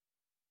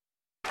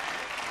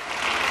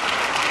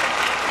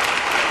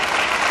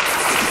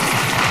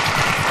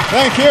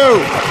Thank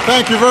you.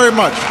 Thank you very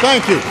much.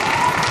 Thank you.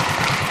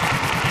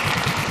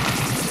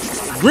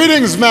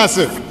 Greetings,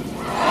 Massive.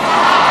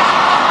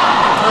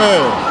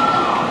 Hey.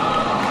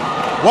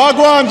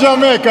 Wagwan,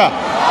 Jamaica.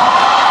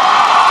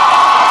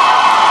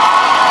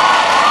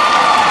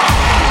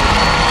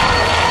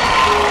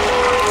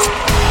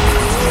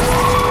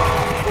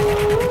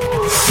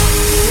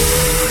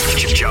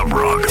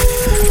 Jamrock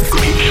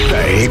Mixtape.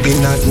 Baby,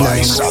 not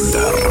nice.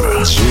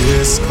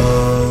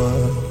 J-Score,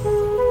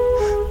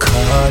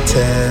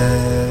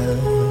 Cartel,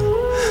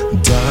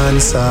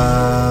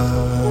 Dancer,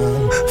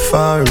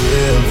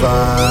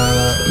 forever.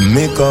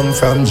 Me come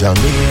from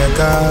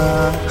Jamaica.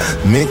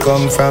 Me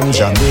come from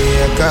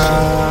Jamaica.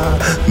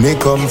 Me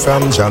come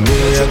from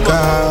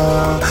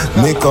Jamaica.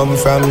 Me come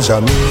from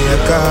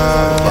Jamaica.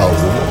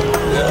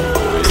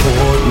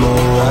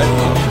 Portmore,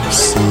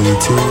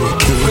 City,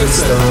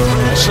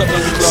 Kingston,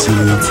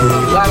 City,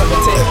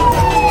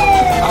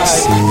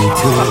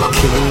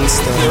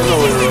 Kingston.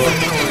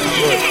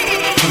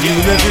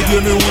 Every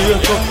day me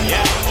wake up,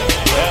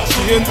 she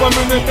ain't for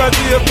me make a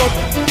take up.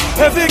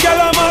 Every girl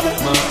I'm mad,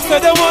 say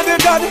they want the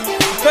daddy.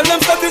 Tell them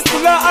that this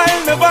full of I'll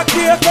never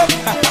cake up.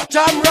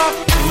 Jamrock,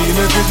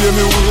 every day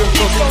me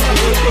wake up,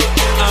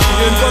 she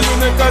ain't for me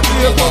make a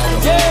take up.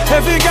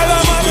 Every girl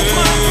I'm mad,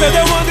 say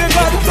they want the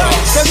daddy.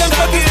 Tell them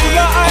that this full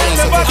of I'll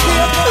never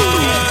cake up.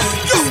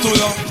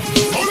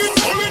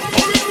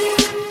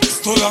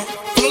 Stola, for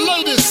the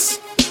ladies,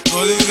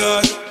 holy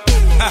God.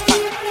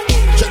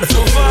 Check the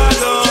flow.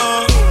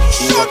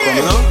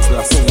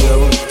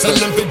 Tell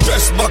them to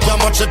dress back, how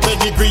much a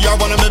pedigree, I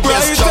wanna be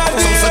best shot. Some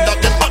say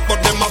that they hot, but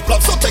them a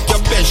flop, so take your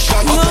best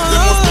shot. They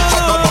must be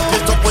hot, but back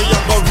it up, we a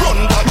go run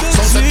that.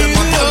 Some say them a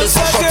tell us,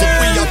 so shot it,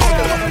 we a go.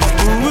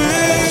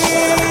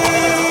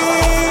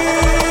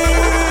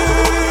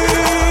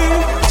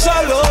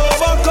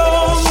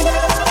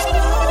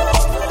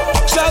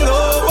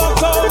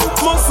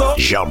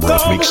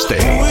 Jamrock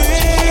Mixtape.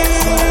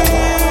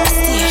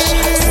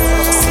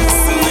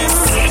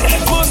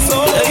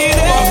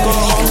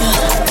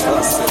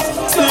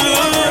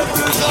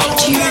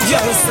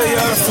 Say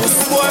her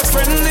first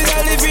boyfriend is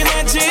a live in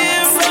a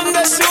gym. From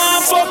the show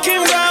and fuck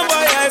him down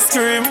by ice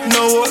cream.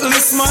 No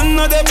this man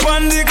not the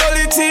on the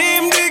gully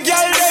team. The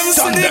girl them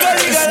see the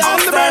gully girl on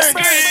the bird.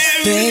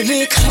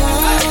 Baby come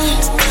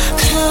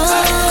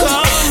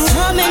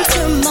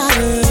into my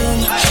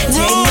room.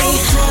 Take me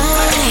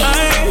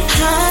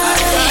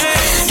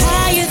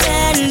higher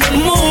than the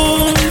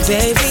moon.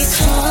 Baby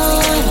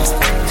come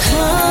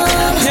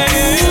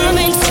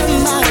into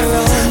my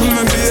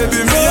room.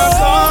 Baby me a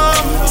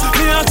come.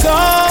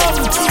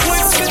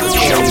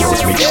 Jamrock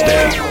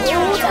Mixtape.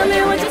 Tell me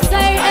what you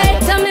say, hey,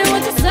 tell me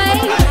what you say.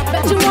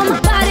 Bet you want my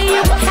body,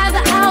 you can have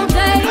it all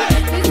day.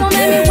 Please don't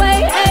make me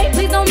wait, hey,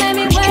 please don't make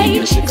me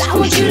wait. I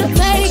want you to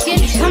take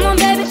it, come on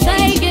baby,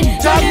 take it.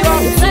 Tell me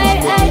what you say,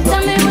 hey,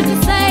 tell me what you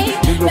say.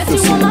 Bet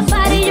you want my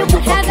body, you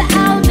can have it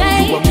all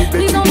day.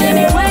 Please don't make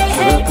me wait,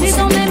 hey, please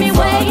don't make me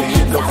wait.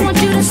 I want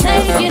you to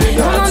take it,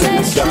 come on baby,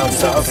 take it.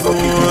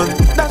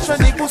 That's when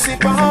the pussy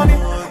party.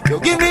 You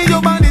give me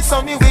your body,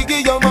 so me we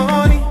give you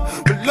money.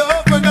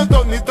 Love when you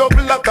turn it up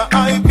like a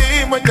high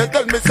beam. When you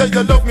tell me say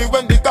you love me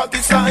when the cock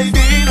is sliding.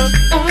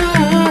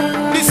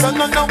 This a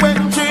not a wet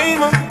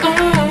dream.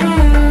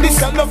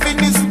 This a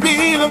loving is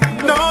real.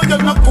 No,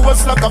 you're not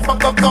coarse like a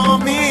fuck up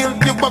on meal.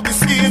 Your body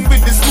skin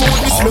with the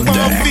smoothness me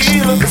wanna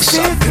feel.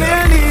 See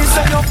clearly,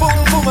 say your boom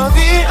boom a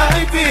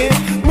VIP.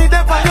 Me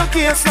dey by your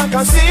case like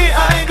a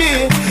CID.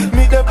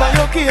 Me dey by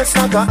your case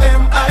like a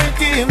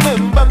MIT.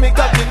 Remember me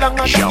got the long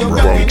and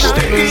Jamrock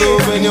Mixtape.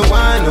 love when you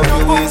wind up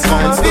your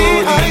waistline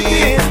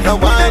slowly. Now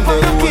wind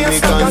up you me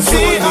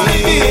control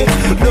me.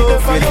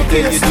 Love when you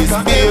tell you this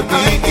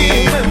baby.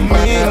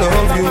 Me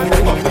love you.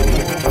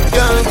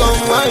 Girl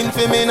come wine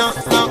for me now,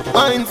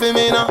 wine for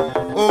me now,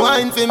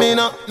 wine for me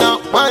now,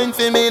 wine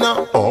for me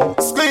now.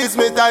 Squeeze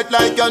me tight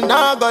like your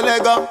naga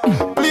lego.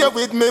 Play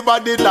with me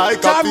body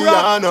like a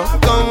piano.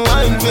 Come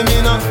wine for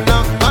me now,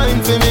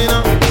 wine for me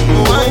now,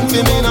 wine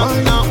for me now,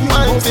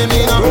 wine for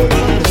me now.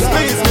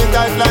 Squeeze me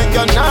tight like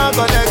your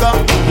naga lego.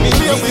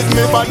 Play with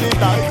me body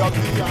like a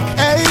piano.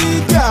 Hey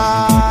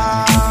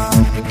girl,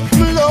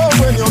 love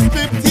when you're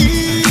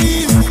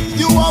 15.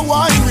 You are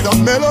wine with a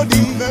melody.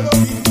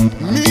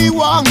 Me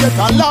want get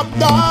a lap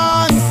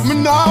dance. Me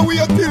now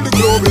wait till the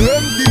club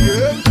empty.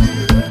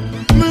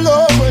 Me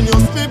love when you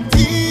spit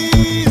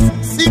tease,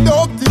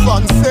 seductive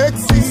and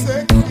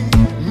sexy.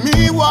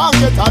 Me want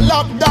get a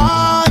lap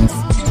dance.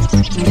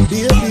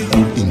 Baby,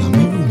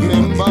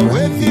 remember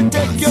when you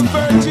take your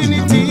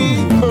virginity,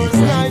 first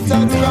night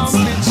at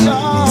Ramping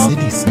Shop.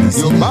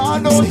 You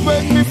bad out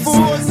when me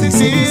force it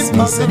is,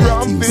 as the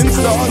ramping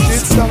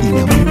started stop.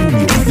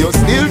 You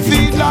still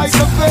feel like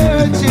a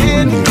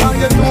virgin, and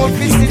you don't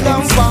visit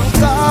and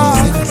bank up.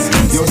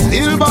 You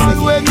still bad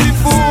when me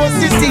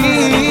force it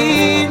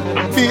in.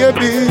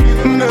 Baby,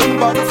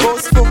 remember the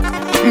first fuck,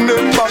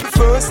 remember the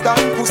first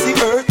time pussy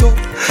hurt up.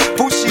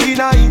 Push in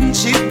a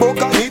inch, it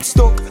broke and it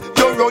stuck.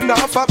 You run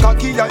off a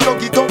cocky and you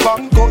get up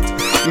and cut.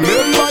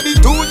 Remember the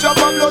 2 drop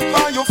of blood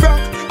by your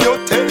frack. You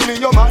tell me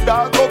your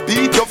mother go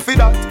beat your face.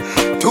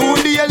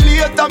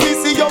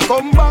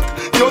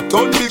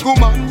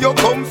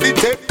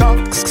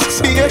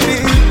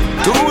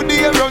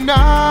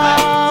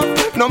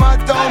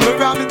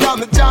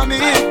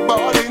 make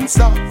ballin'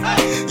 stop.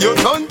 You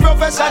done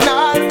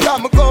professional,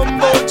 come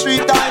combo 3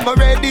 times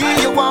already.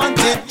 You want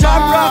it,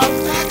 Jamrock.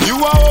 You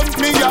a hump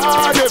me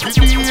yard every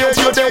day.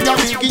 You take a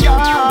big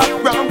yard,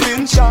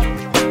 ramping shot.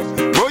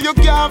 Oh, you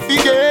can't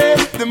forget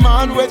the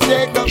man will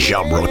take the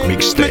Jamrock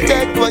Mixtape. Me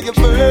take for your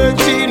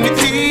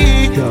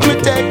virginity. Me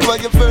take for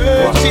your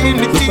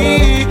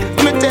virginity.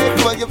 Me take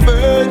for your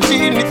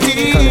virginity.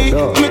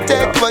 Me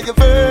take for your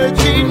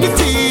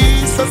virginity.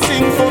 So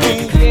sing for me.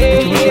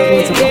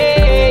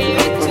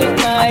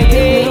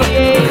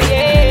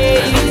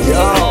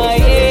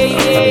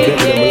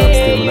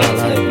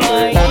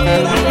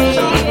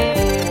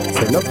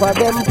 Enough of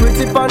them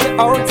pretty on the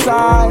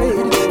outside,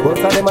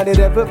 most of them are the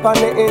devil on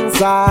the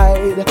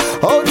inside.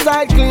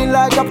 Outside clean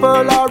like a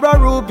pearl or a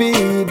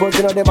ruby, but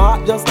you know them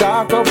heart just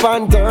dark up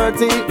and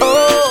dirty.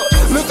 Oh,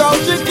 look how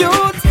she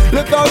cute,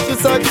 look how she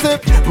sexy.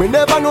 Me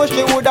never know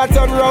she woulda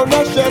turn round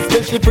and stress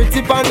me. She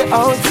pretty on the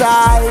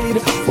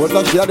outside,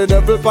 but she had the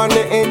devil on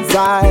the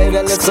inside.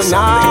 And listen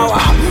now,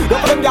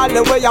 look at them gyal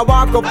the way I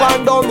walk up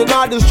and down in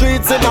all the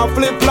streets in a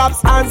flip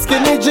flops and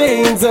skinny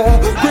jeans.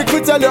 Quick to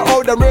tell you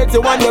how them rate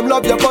you and them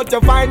love you, but you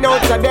find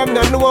out that them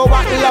don't know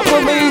what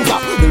love means.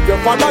 If you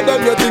follow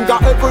them, you think I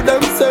ever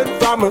them sent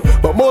from,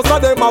 but most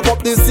of them have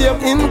up the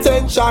same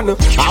intention.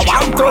 I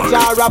want to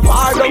jar a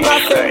pardon a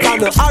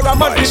second, or a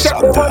man to take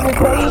the money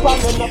from.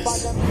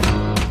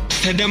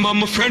 Say them are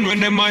my friend when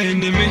them are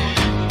enemy.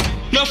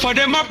 No for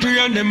them a pray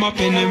and them a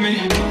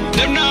enemy.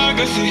 Them nah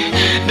go see,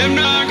 them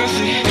nah go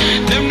see,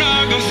 them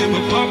nah go see me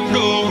pop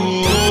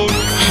down.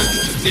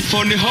 It's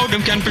funny how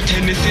them can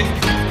pretend to see.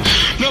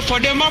 No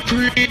for them a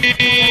pray,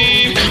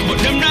 but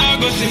them nah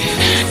go see,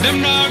 them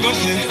nah go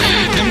see,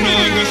 them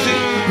nah go see.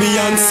 Me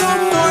and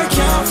some boy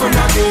can't friend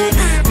again,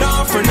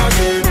 nah friend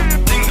again.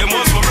 Think them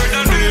was my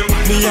brother them.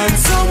 Me and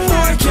some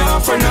boy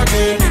can't friend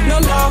again, no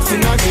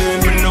laughing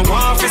again. We no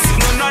want to see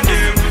none of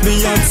them. Me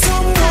and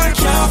some boy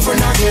can't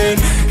friend again,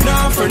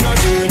 nah friend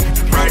again.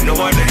 Right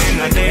now at the end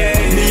of the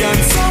day. Me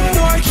and some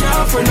boy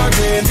can't friend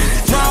again,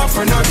 nah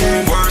friend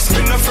again. Worse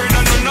than a friend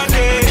and none of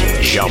them.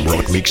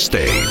 Jamrock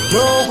Mixtape.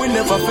 No, we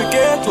never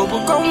forget where we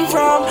come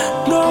from.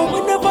 No, we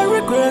never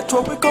regret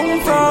where we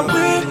come from.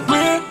 We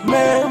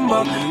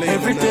remember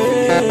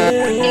everything.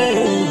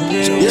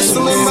 Yes,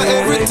 remember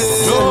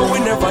everything. No, we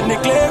never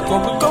neglect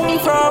where we come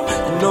from.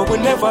 No, we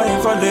never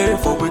ever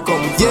leave where we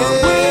come from.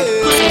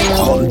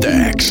 Yeah. On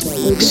decks,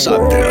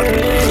 Thunder.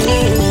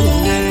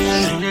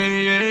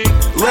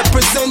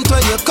 Represent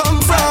where you come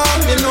from.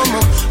 You know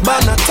me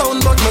born a town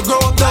but me grow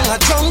up down a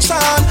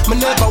junction. Me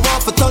never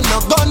want to turn a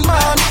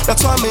gunman.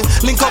 That's why me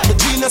link up the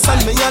genius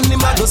and me and him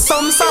a do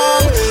some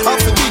song.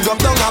 Have to dig up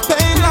down a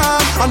pain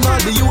land. And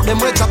all the youth them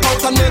we drop out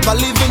and never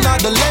live in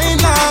the lane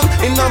long.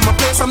 In my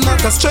place I'm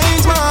not a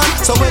strange man.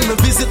 So when me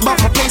visit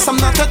back my place I'm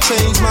not a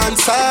change man.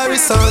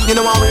 Sorry son, you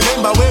know I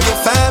remember where your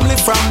family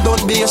from.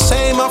 Don't be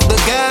ashamed of the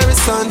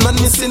garrison. Man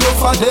missing no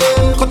for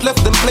them. Could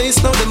left them place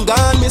now them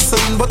gone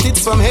missing. But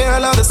it's from here a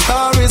lot of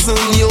stories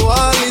and you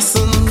all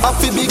listen.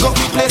 Happy big up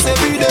me place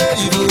every day.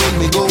 Even when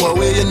me go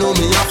away you know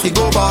me have to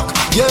go back.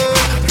 Yeah,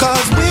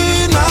 cause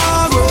we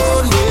not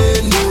run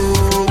away. No,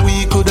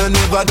 we coulda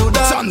never do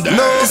that.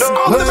 No,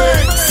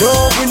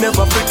 we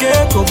never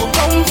forget where we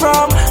come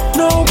from.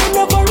 No, we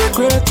never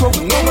regret where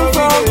we come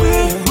from. We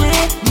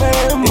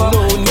remember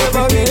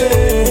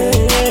everything.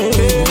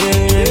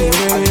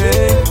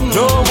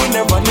 No, we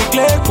never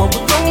neglect where we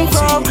come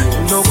from.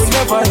 No, we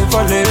never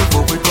ever leave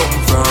where we come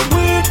from.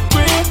 We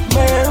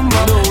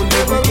remember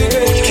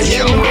everything.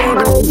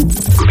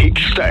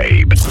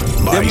 Mixtape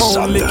by Them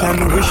only can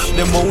Thunder. wish,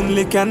 them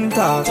only can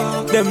talk.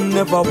 Them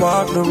never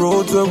walk the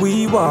roads where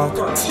we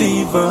walk.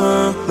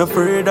 Steven, not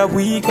afraid that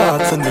we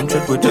got. And them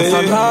trip with just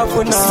a laugh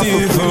when I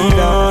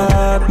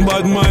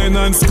bad mind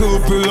and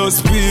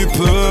scrupulous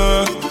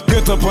people.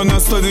 Get up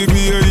and study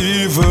be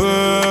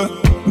evil.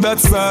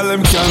 That's all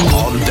them can do.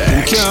 On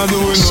decks, Can't do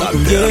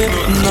nothing. Yeah,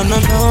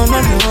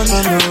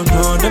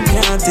 no, them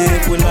can't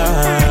take we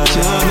life.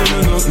 Can't do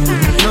nothing.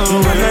 No,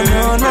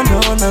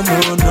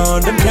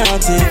 them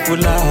can't take we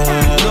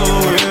life. No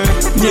way.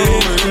 Yeah,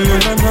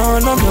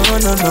 no,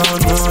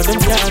 them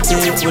can't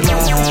take we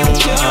life.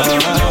 No.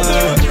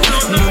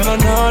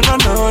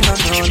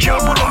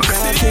 Jamrock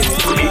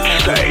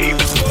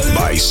Mixtape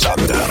by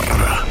Thunder.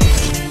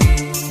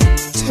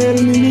 Tell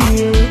me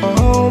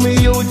how me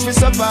youth fi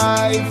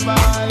survive.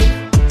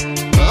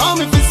 How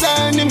me fi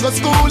send him go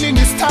school in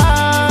this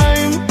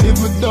time. If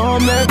we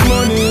don't make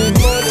money,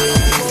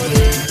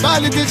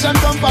 politician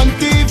come on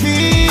TV.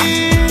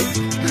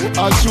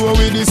 I show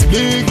with this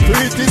big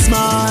pretty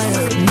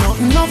smile.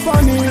 Nothing no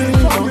funny.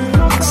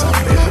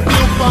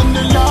 Look on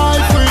the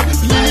life we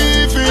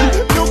living.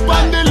 Look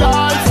on the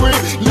life we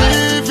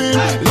living.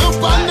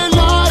 Look on the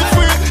life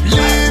we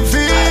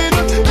living.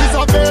 It's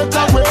a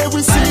better way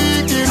we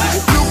seeking.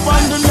 Look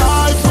on the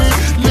life we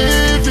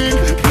living.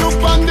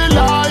 Look on the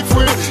life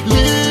we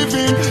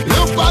living.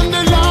 Look on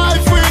the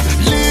life we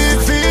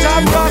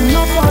living.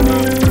 No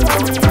funny.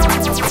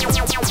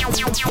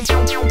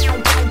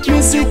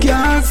 Music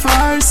can't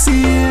for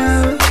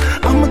sale.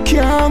 I'm a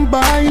can't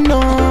buy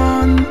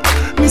none.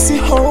 Me see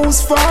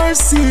house for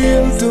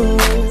sale too.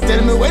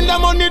 Tell me when the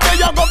money there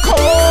you go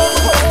come.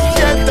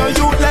 Get the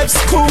youth left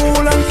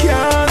school and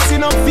can't see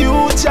no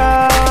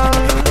future.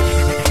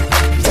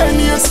 10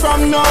 years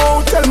from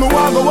now, tell me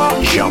what go up.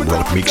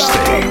 Jamrock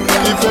Mixtape.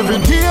 If every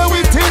day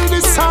we till the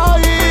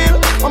soil,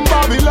 and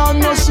Babylon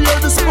no share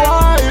the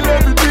spoil.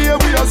 Every day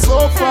we are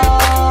so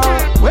far.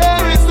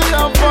 Where is the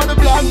love for the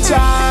black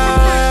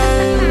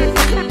child?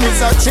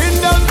 It's a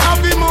children of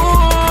the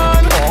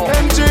moon.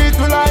 Them treat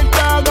me like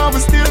dog, and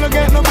we still not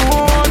get no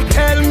bone.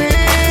 Tell me,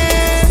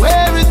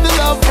 where is the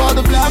love for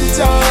the black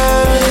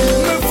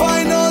child? Me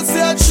find out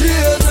say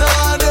cheers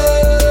on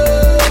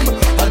them,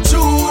 a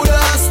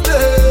Judas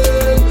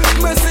them.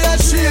 Me say a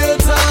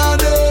cheers on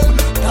them.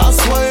 That's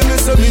why me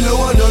say me no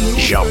want none.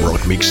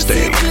 Jamrock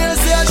Mixtape. The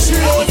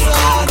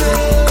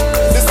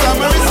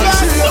summer is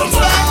back.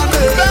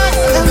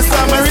 The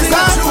summer is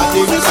back.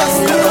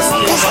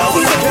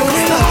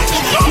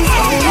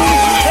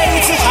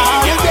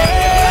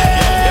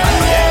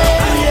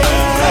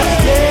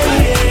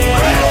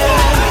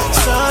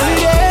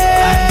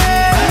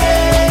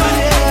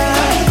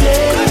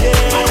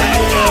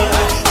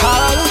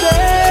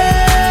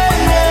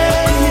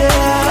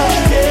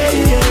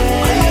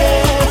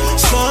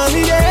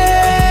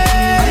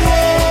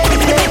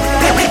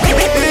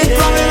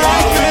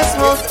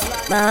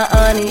 My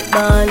honey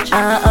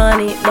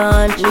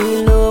bunch,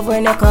 me love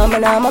when you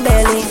coming on my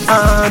belly.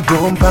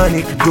 Don't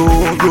panic,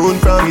 don't run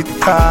from it.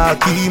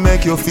 Cocky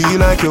make you feel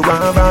like you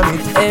want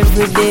vomit.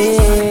 Every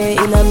day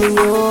in a me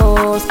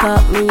house,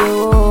 cock me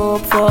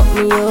up, fuck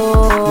me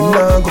up.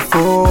 Nah go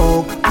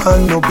fuck,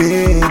 and no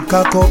bed,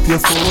 cock up your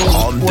foot.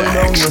 On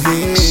deck,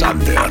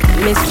 Sander.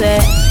 Me say,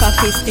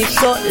 cocky stick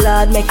so,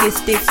 lad make it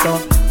stick so.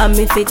 And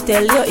me fit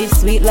tell you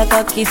it's sweet like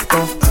a kiss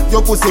so.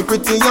 Your pussy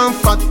pretty and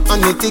fat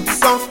and it thick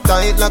so.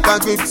 Tight like a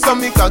grip so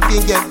me cocky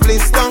get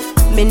blister.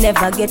 Me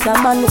never get a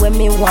man when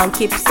me want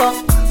keep so.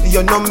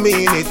 You no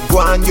mean it, go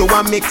on you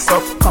a mix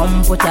up.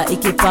 Come put a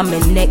icky on me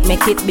neck,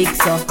 make it big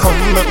so. Come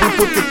make me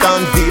put it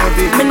on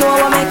baby. Me know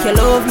what make you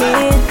love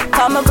me.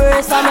 Come a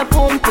burst and me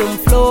pum pum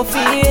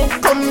fluffy.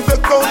 Come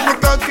take out me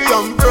cocky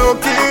and broke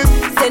it.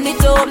 Send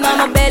it up now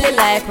my belly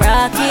like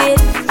rocket.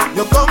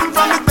 You come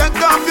from me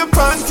take off your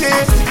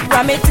panties.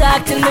 From me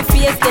talk till my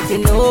face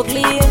getting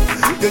ugly.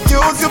 You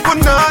use your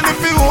banana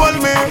if you hold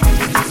me.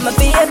 My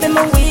baby,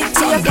 my weak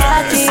to your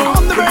cocky.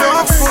 Don't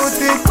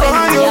put it When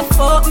on me you. a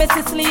fuck, me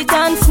see sleet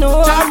and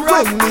snow.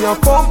 When me a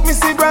fuck, me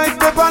see bright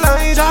pepper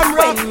light.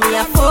 When me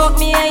a fuck,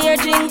 me a hear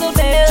jingle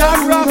bells.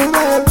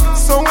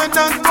 So when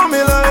that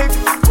coming like,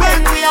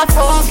 when me a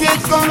fuck,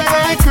 it coming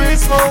like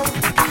Christmas.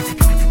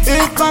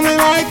 It coming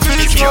like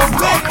Christmas.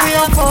 When me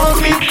a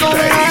fuck, it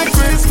coming like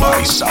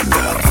Christmas.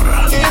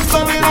 It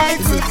coming like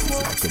Christmas.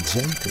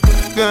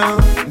 Girl,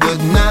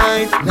 good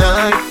night,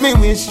 night. Me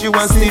wish you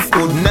a stiff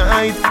good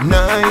night,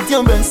 night.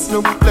 Your breasts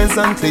look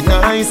pleasantly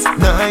nice,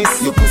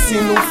 nice. Your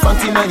pussy look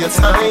fat in your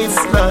tights.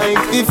 Like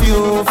if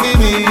you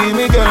feel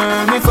me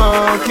girl, me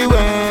fuck you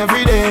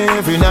every day,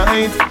 every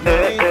night.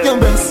 Your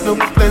breasts look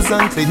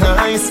pleasantly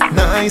nice,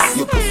 nice.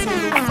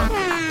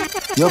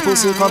 Your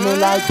pussy coming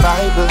like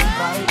Bible.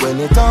 When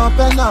it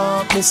open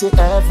up, me see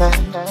heaven.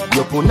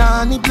 Your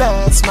punani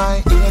bless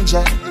my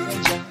angel.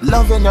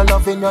 Loving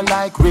you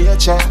like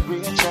Rachel.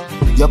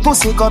 Your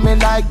pussy coming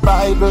like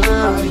Bible.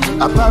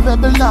 A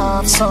parable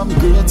of some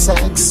great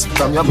sex.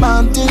 From your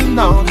band till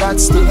now,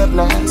 that's still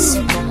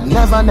blessed.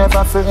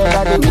 Never fear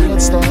that it will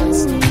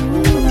stairs.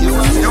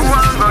 You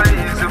want go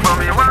easy for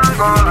me, want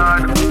go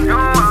hard. You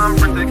want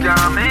pretty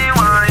girl, me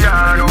want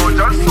yard. You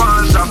just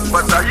want shop,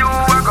 but you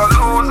want go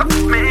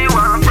lose. Me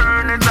want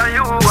burn it, and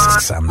you want.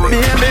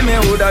 Maybe me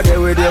woulda get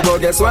with you, but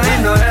guess why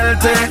no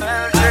healthy?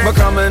 But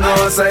come and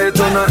know say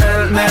to no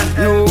help me.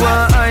 You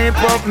want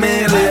hype up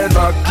me laid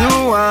back.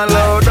 You want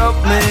loud up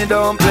me,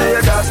 don't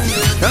play that.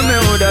 And me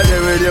woulda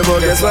get with you,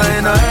 but guess why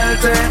no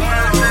healthy?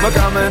 But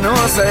come and know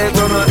say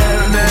to no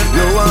help me.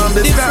 You want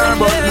the star,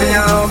 but me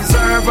a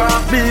observer.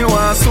 Me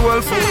want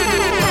soulful.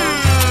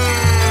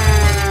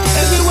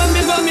 Everyone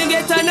before me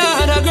get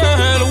another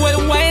girl.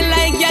 Well, wild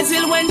like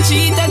Gazelle when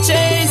cheetah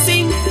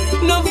chasing.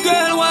 No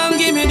girl want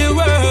give me the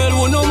world.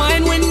 Who no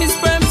mind when me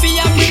sperm for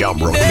ya.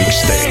 Jamrock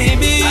Mixtape.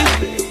 Baby,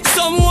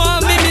 some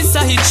want me miss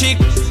a hit chick.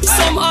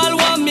 Some all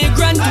want me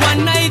grant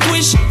one night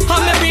wish.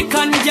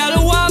 American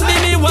girl want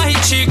me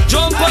white chick.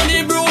 Jump on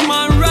the broom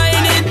and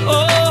ride it.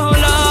 Oh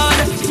Lord,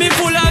 me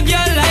full of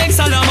girl like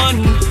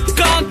Solomon.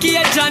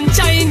 Caucasian,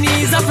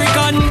 Chinese,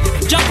 African.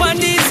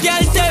 Japanese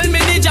girl tell me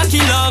the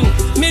Jackie long.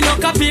 Me no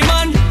copy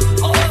man.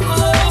 Oh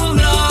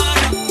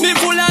Lord, me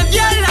full of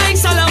girl like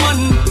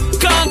Solomon.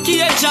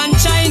 Caucasian,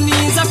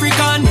 Chinese,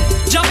 African.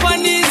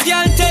 Japanese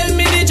girl tell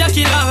me the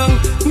Jackie long.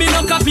 Me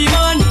no copy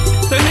man.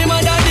 Tell me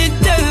my daddy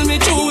tell me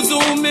choose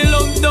who me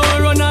love. Don't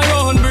run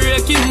around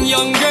breaking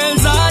young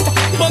girls' heart.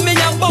 But me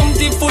a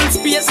bountiful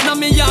space now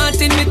me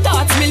heart. In me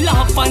thoughts me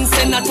laugh and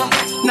say nata.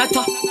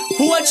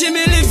 Watching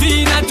me live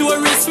in a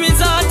tourist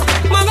resort.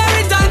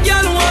 Margarita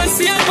girl want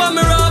see for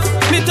me rough.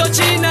 Me touch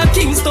in a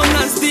Kingston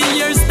as the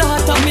year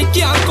start. And me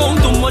can't count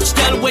too much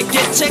girl we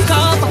get check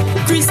off.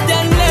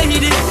 Christian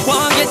lady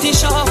want get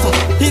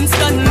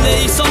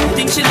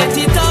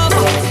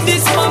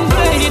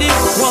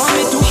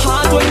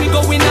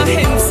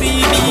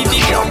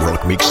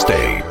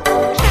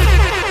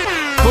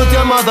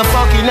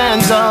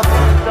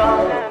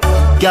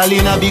girl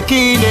in a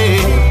bikini.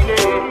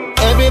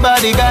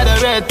 Everybody got a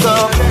red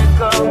cup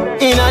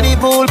in a the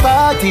pool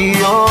party,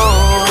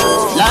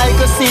 oh, like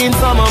a scene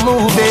from a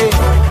movie,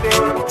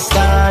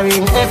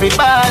 starring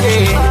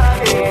everybody.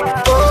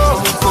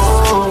 Oh,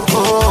 oh,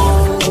 oh,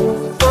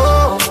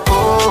 oh,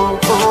 oh,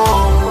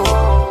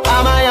 oh.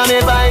 A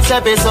Miami Vice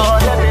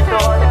episode.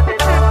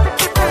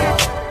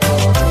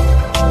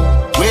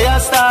 We a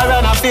star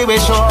and a feel we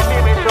show.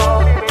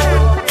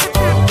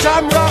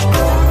 Jamrock.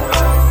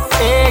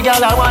 Hey,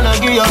 girl, I wanna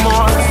give you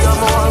more.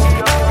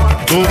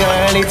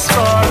 Girl, it's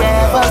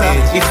forever.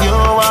 If you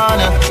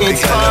wanna,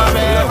 it's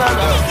forever.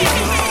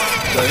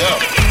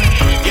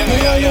 Me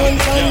alone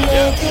can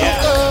make you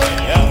cry.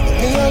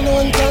 Me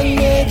alone can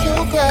make you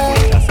cry.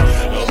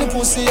 When the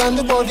pussy and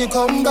the body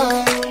come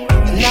by.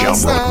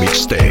 Jamrock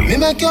Mixtape. Me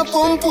make your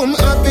pum pum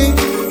happy.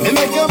 Me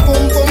make your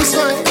pum pum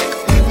smile.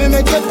 Me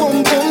make your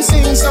pum pum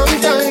sing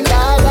sometime.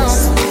 La la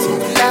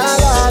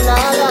la la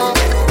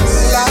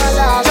la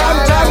la la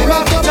la. Me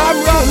make your pum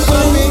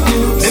pum happy.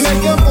 Me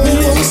make your pum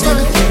pum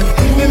smile.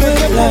 Me make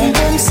your pum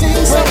pum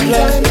sing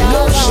sometime.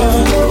 La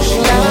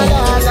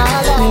la la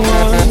la.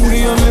 Me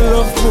and me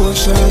love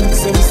potion.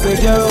 Say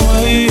girl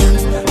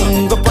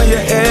wine, go on your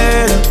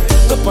head,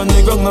 go on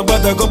the ground, no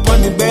bother go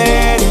on the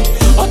bed.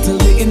 Until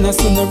the inner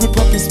sun no rip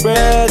up his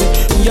spread.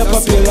 Me a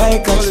pop you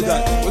like a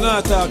shell. We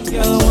not talk to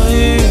girl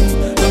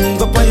wine,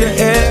 go on your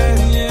head,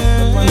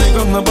 go on the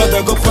ground, no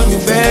bother go on the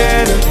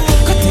bed.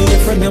 Cut to your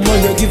friend them all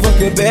you give up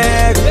your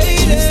bed.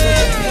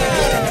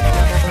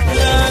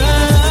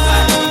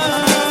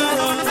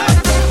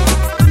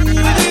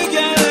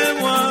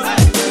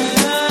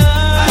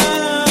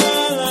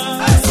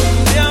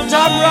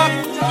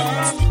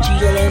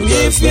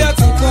 If you take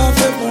off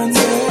your pants,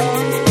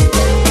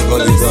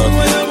 what is what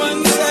I want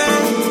to say.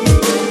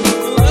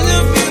 When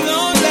you feel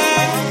lonely,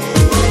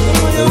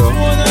 come on your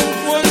phone and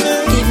phone me.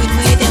 If you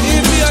take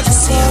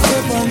off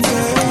your pants,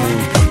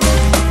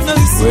 now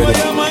this is what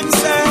I want to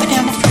say.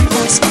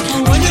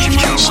 When you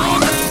feel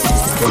lonely,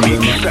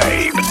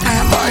 Mixtape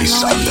by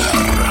Sander.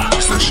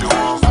 Say she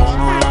want fun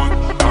around,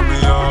 and me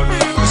all. Me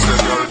say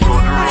girl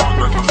turn around,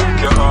 make me kick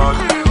your heart.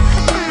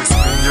 Me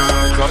spin you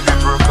like a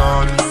hip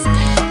record.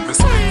 Me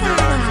spin you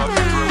like a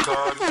hip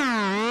record.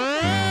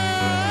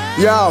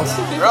 Yo,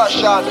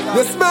 Russian,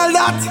 you smell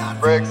that?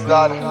 Breaks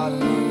done.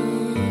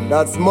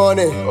 That's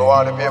money. Go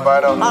on the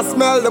paper now. I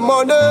smell the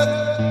money.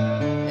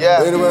 Yeah.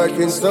 Been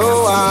working so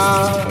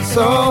hard,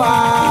 so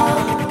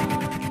hard.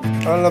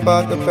 All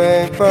about the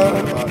paper.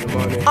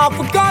 I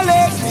forgot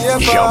it.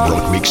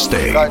 Jamrock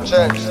Mixtape. Can't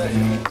change.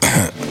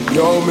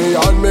 Yo, me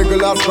and me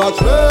glass scratch.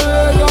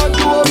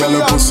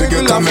 Girl, a pussy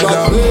get a medal.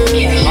 And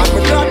me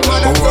glad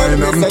man a tell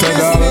me say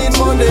this need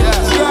money.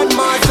 Glad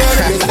man tell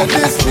me say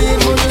this need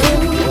money.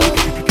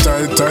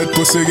 Tight, tight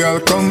pussy girl,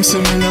 come see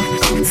me now.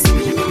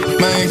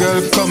 My girl,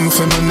 come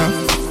for me now.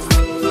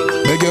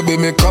 Beg you be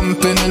me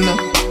company now.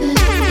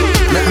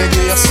 Make me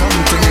give you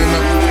something, you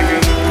know.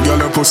 Girl,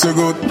 your pussy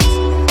good,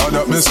 all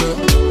that me say.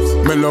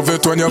 Me love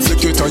it when you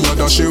flick it and you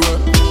dash it away.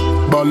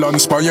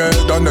 Balance by your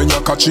head and then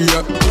you catch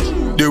it.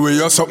 The way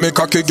you suck me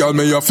cocky, girl,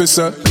 me your fist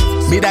say.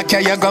 Me that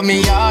care you got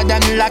me hard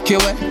and lock you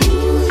away.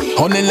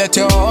 Only let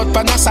you out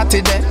on a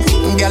Saturday.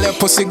 Girl, your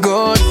pussy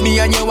good, me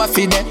and you a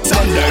feed it.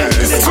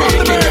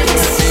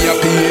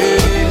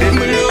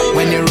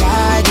 When you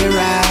ride, you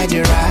ride,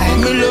 you ride.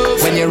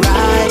 When you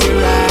ride, you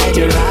ride,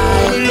 you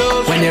ride.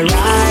 When you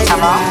ride, you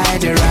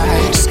ride, you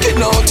ride.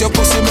 Skin out your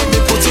pussy, make me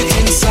put it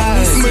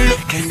inside.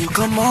 Can you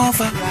come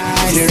over?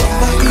 Ride, you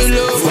ride.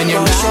 When you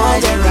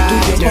ride, you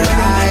ride, you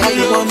ride.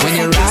 When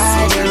you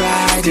ride, you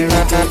ride, you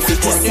ride.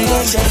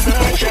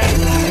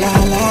 La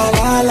la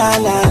la la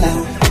la la.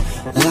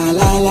 La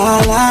la la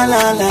la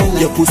la la.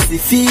 Your pussy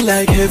feel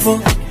like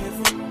heaven,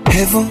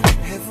 heaven,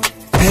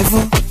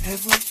 heaven.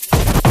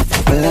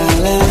 La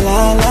la la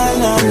la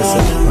la la.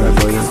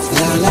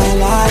 La la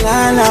la la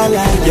la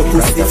la. Your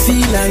pussy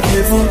feel like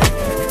heaven,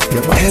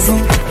 heaven,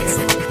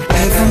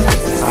 heaven.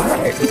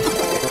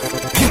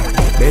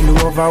 Bend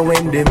over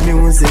when the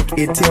music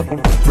hit you.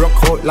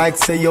 Broke out like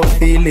say you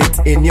feel it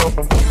in you.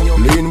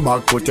 Lean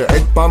back, put your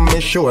head on my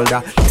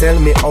shoulder. Tell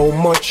me how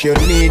much you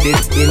need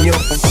it in you.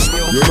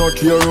 You not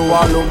care who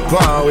I look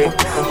power.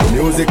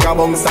 Music a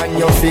bounce and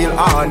you feel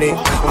honey.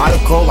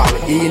 Alcohol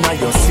in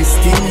your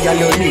system, girl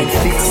you need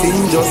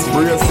fixing, just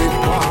brace it.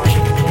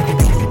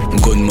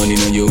 Gun money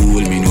in your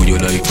hole, me know you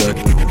like that.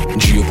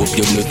 Drape up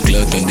your blood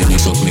clot and then you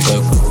suck me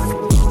cock.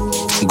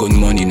 Gun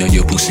money in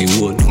your pussy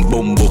hole.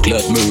 Bumbo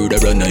clot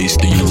murderer nice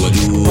to you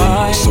alone.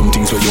 Why? Some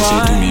things what you say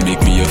to me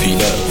make me a feel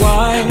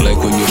that. Like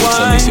when you look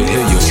at me say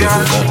hey you say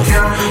fuck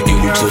off. You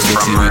look so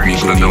sexy with me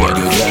going at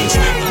your glass.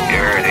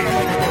 You ready?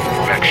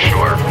 Make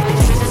sure.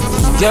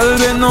 Girl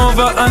bend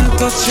over and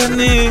touch your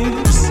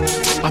knees.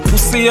 A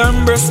pussy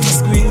and breast me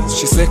squeeze.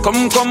 She say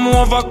come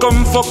over,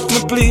 come fuck me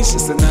please. She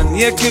say na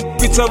naked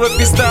picture with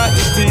me start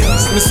the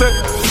things. Me say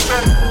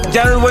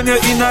girl when you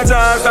in a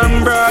jazz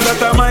and broad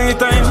at a my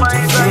time.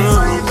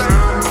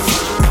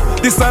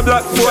 This a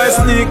black boy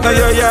sneak na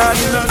your yard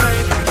in the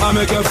night. I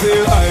make you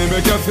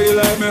feel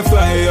like me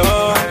fly,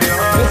 oh.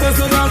 This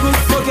is a good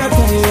fuck your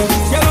time.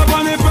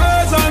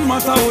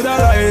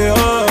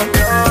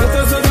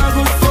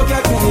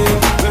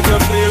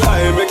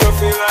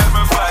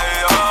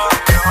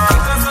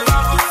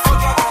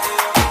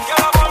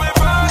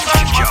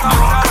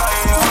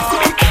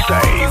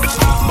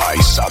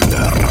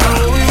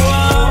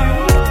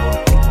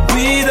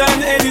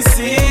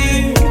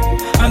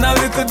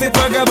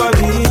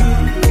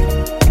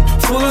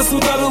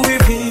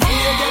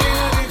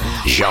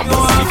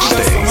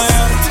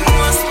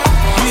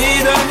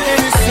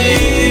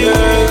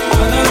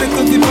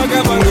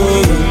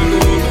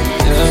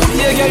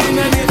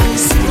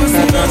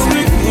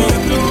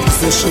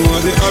 said she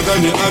want the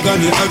agony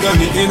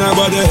in her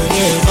body.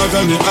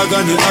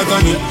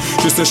 Agony.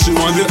 She said she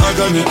want the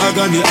agony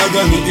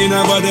in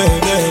her body.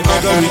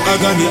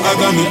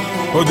 Agony.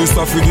 Oh, this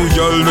stuff with the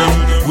girl them,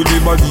 with the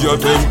body you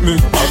tempt me.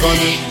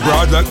 Agony.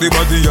 Broad like the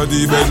body of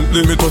the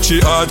Bentley. Me touch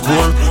it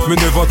hardcore, me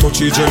never touch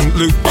it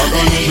gently.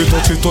 Agony. Me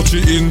touch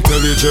it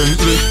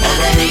intelligently.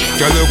 Agony.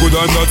 Girl you good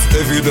and that's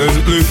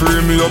evidently.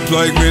 Free me up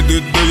like me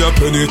did the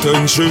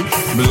penitentiary.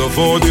 Me love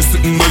all this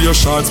sitting there your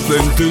shots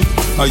plenty.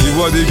 And you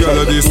are the girl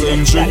of the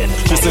century.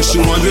 She said she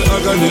want the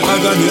agony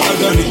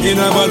in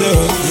her body.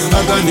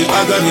 Agony.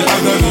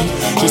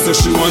 She said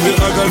she want the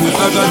agony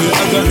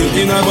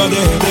in her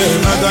body.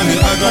 Agony.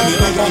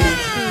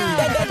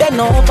 Then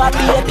over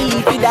baby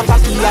with a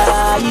cocky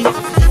eye.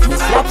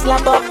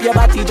 Slap up your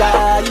body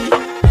dry.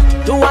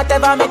 Do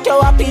whatever make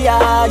you happy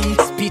eye.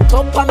 Spit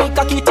up and make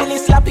cocky till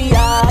it's slappy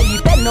eye.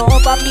 Then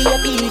over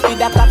baby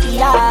with a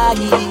cocky eye.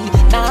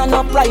 Nah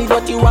no pride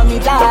but you want me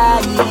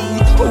die.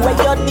 When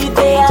you did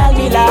they all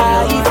me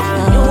life.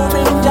 You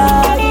bring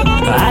joy.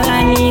 All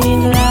I need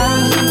is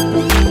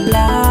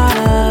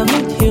love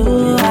with you.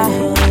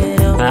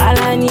 All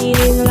I need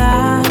is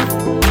love.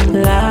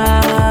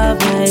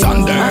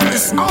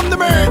 Sanders on the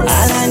mix. All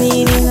I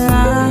need is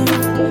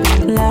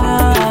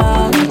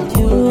love with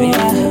you.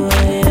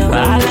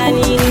 All I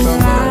need is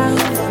love.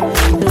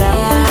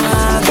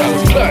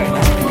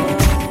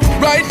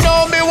 Right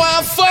now me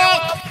want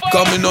fuck.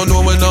 Coming on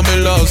know when I'm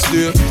in last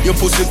day. Your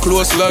pussy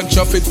close like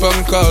traffic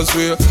from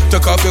causeway.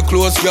 Take off your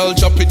clothes, girl,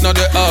 chop it now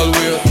the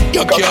hallway.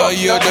 You can't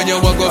hear, then you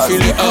want go feel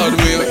the hard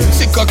way.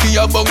 See cocky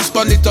a bounce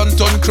pan it and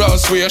turn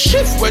crossway.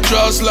 Shift where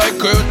draws like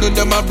curtain,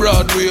 them a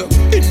Broadway.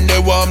 In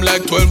the warm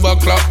like 12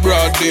 o'clock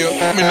broad day.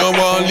 Me no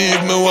want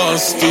leave, me want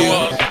stay.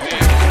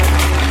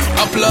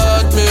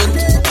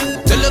 Applaudment.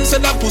 Tell them say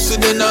that pussy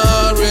they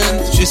not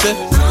rent. She said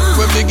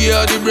when me give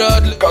her the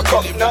broad,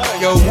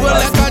 yo hold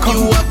like a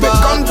new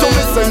apartment.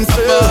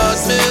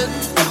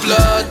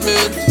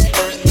 Applaudment.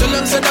 Tell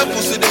them say that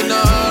pussy they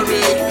not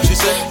rent. She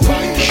said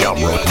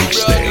Jamrock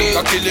Mixtape.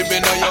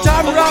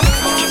 Jamrock.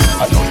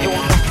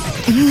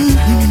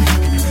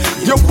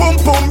 Your pum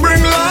pum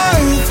bring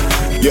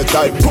life. Your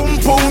tight pum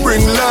pum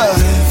bring life.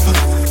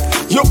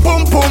 Your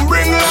pum pum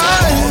bring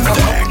life.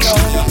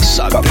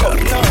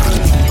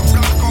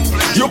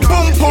 Your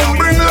pum pum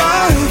bring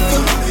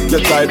life.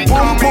 Your tight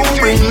pum pum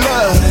bring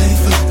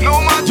life.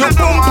 Your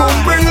pum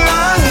pum bring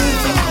life.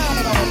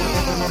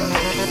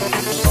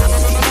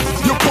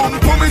 Your pum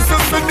pum is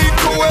just a sneak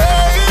away.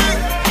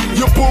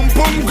 Your pum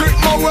pum grip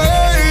my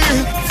way.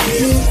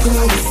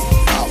 Because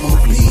I'ma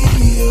be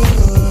here.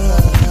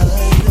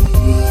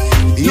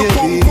 Your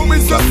pum pum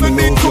is just a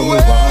sneak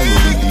away.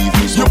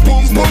 Your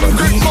pum pum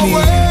grip my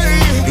way.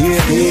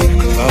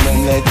 Come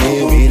and let me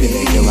really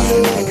make you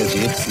ride like a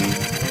gypsy.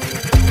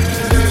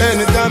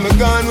 Anytime I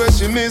gone where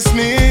she miss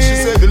me, she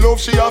said the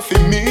love she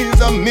offered me is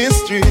a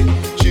mystery.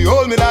 She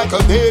hold me like a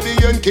baby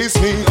and kiss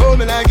me. Hold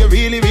me like you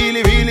really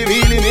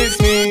miss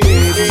me.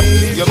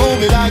 You move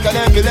me like an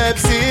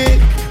epilepsy.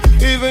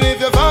 Even if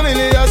your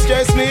family has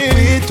stressed me,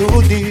 be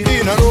too deep.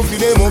 In a love you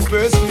them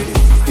oppress me.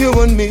 You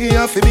and me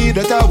have to be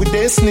that with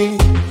destiny.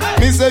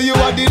 Me say you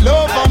are the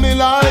love of my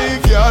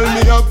life. Y'all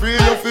me a pray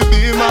you fi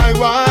be my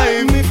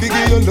wife. Me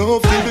figure your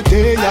love till the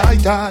day I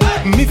die.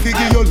 Me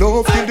figure your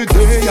love till the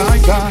day I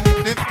die.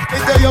 The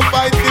day you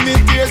fight for me,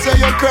 tears so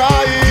you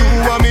cry.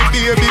 You and me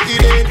baby,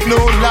 it ain't no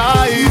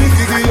lie. Me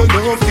figure your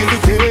love till the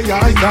day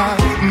I die.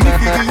 Me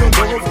figure your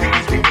love till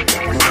the day.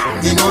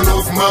 Me no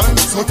love man,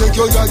 so take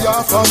your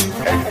yaya for me.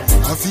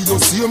 I feel your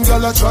same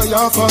girl a try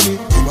for me.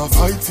 Him a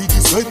fight for the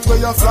sweat where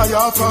you fly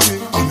for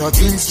me. And a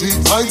team street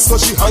fight so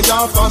she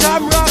hire for me.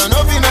 Turn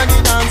up in a the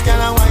dance,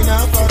 girl a wine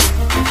for me.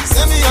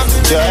 Say me have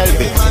to help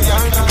me.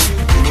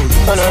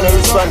 No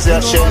response to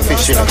that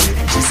shellfish, you know.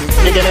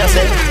 You get what I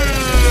say?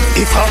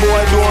 If a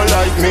boy don't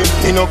like me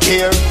no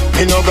care.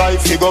 Me no guy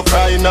fi go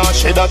cry nor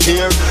shed a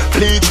tear.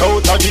 Bleach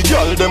out a the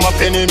girl dem a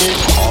penny me.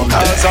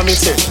 Cause a me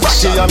say,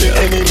 she a me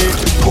enemy.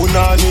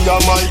 Punani a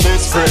my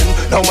best friend.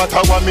 No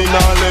matter what me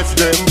nah left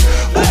them.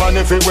 Woman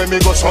everywhere me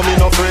go so me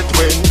no fret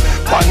when.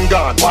 One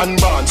gun, one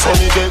band, so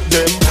me get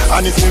them.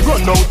 And if me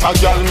run out a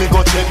girl me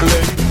go check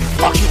them.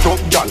 Back it up,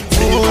 gal,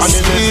 bring it on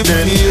the left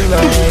then. Deal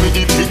with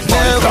the big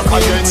man, back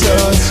again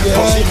then.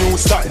 Pussy new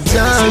style,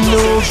 pussy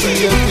new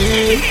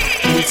baby.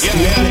 It's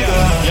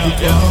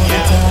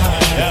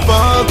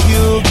fuck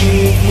you,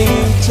 give me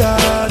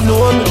time. No,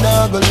 I'm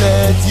not gonna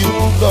let you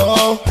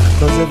go.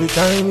 Cause every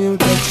time you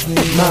touch me,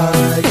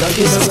 my God,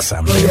 you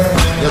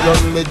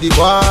run with the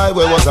boy,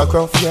 where was a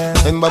cruff?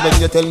 Remember when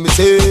you tell me,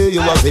 say,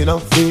 you have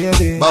enough?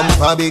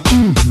 Bumper big,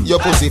 your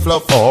pussy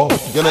fluff.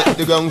 You make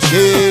the ground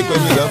shake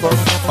when you get up.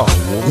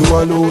 You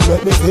alone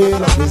let me feel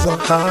like this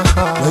up.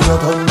 When you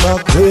come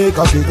back, break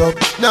up, pick up.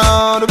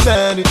 Now the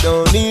man, it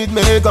don't need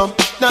makeup.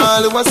 Now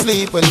you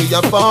asleep when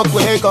you fuck,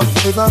 wake up.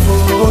 If I go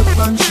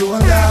out and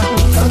shoulder,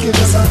 I'll give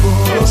us a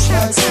push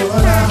like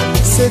soda.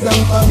 Sit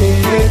down for me,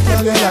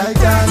 tell you like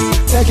that.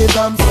 Take it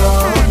from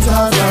front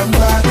and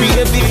back.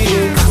 Baby,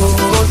 go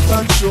out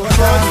and shoulder,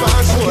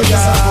 I'll give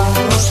us a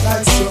push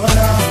like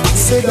soda.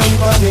 Sit down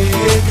for me,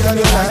 Girl,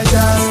 you like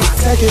that.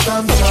 Take it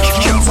from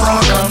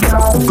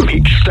top.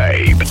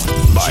 Mixtape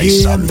by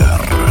Sander.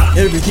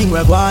 Everything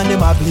we go on,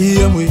 them a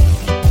blame we.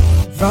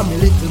 From me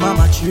little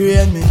mama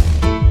train me.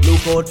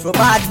 Look out for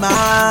bad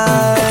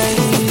mind.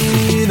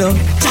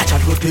 Cha-cha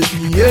go take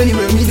me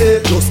anywhere me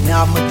day. Just me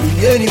have my thing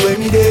anywhere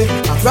me day.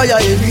 I cry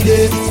every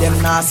day.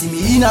 Them nah see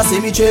me in a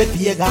semi-trade.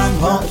 Pagan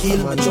won't kill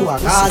me through a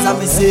cause I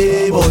me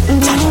say. But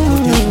cha-cha go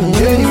take me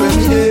anywhere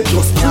me day.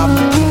 Just me have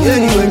my thing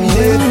anywhere me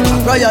day. I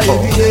cry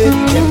every day.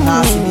 Them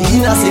nah see me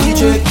in a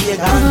semi-trade.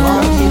 Pagan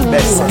won't kill me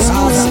through a cause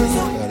I me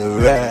say.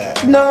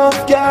 No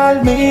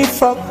girl me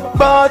fuck,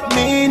 but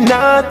me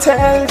not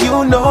tell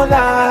you no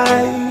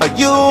lie. But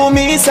you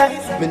me say,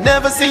 me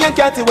never see a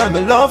catty when me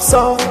love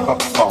so.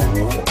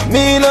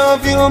 Me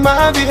love you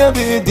my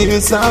baby,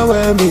 this how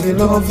where me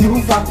love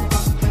you for.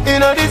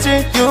 In the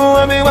street you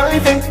are me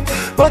wifey,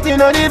 but in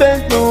the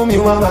bedroom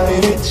you are my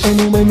bitch.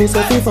 Anyway me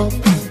say it up,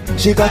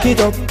 she cock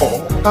it up.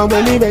 And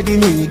when me ready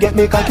me get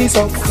me cocky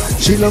up.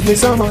 She love me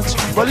so much,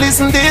 but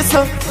listen this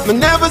up. Me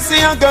never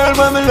see a girl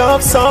when me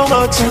love so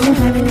much.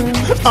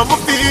 I'm a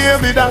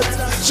baby that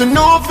she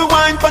know if you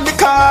wine from the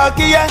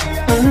cocky, yeah.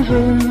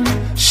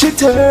 She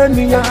turn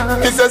me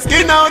on. It's a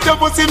skin out your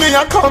pussy, me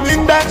a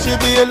coming back. She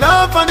be a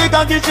love on the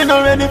cocky, she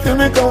not ready for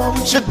me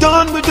come. She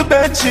done with the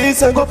bed, she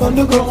said go on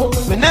the go.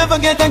 Me never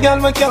get a girl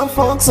we can't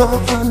fuck so.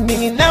 And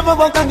me never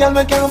want a girl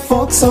we can't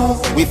fuck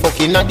so. We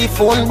fucking at the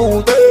phone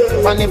booth,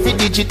 and every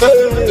digital,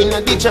 in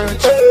a the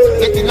church,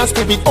 get in a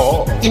spirit,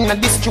 in a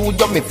the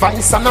studio, me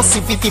vice and a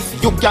civic.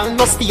 If you girl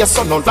no stay,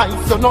 so no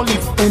life, you no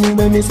live.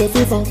 Anyway me say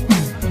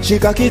FIFA, she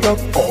cock it up,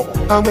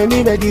 and when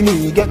me ready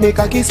me get me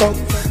cocky up.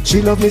 She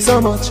love me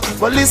so much,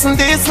 but listen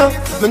this up.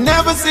 Me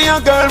never see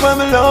a girl when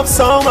me love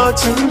so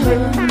much.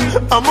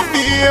 I'm a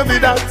baby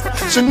that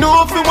she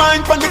know if you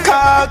wine from the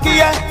cocky,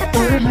 yeah.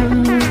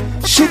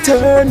 She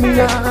turn me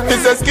on.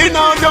 It's a skin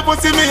out your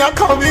pussy, me a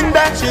coming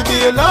back. She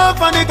be a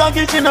love on the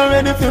cocky, she not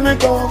ready for me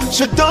go.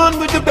 She done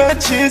with the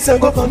bed, she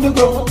said go on the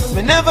go.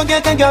 Me never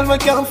get a girl we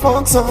can't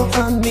fuck so.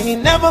 And me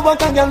never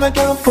want a girl we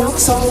can't fuck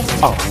so.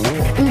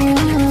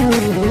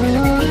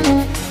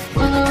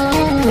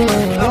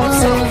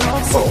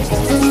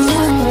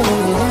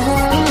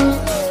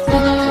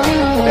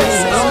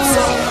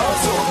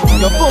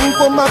 Your boom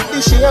boom up the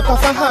shape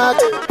of a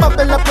heart.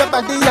 Bubble up your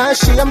body and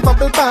shame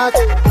bubble part.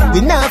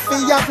 We not fi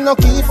have no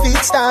key feet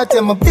start.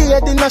 I'm a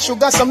beard in a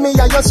sugar, so me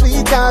are your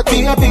sweetheart.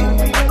 Baby,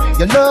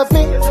 you love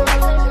me,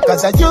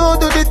 cause you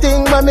do the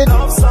thing when me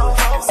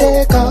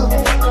take off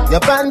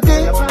your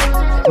panty.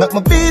 Make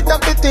me beat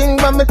up the thing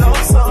when me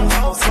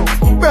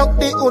broke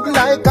the hood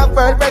like a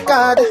world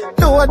record.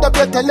 Load up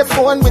your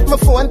telephone with my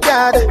phone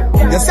card.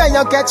 You say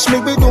you catch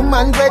me with the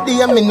man ready,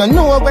 and me no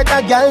know where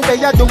the girl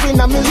they are doing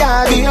on me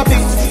yard. Baby,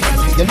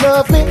 you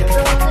love me,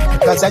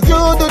 cause you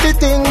do the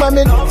thing when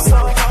me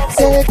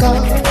take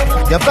off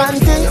your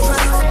panty.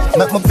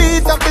 Make me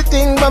beat up the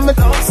thing when me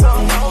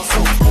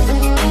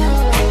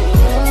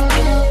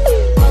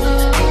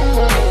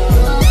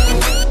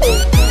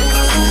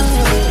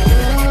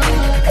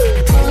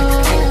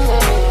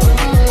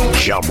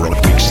Jamrock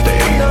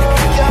Mixtape.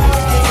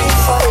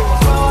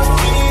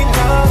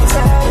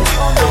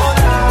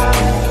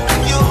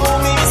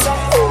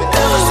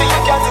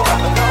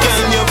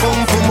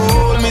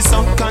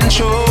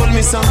 Control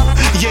me some,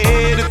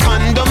 yeah, the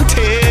condom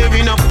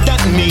tearing up.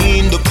 That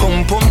mean the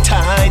pump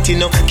tight, you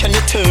know. Can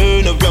you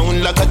turn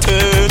around like a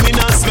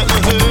terminus? Make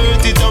me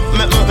hurt it up,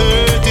 make me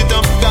hurt it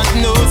up. God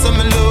knows I'm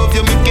in love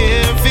you, me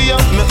care for you.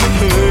 Make me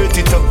hurt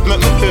it up,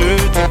 make me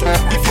hurt it up.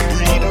 If you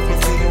breathe up, you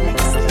feel me.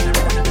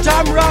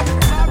 Jamrock.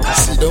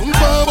 Sit down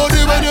for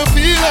body when you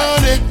feel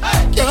on it.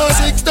 Your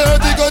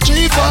 6:30 go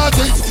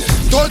 3:40.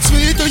 Touch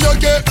sweet till you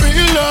get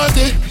real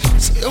naughty.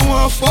 Say you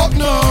want fuck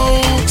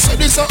now. Say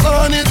this a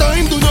honey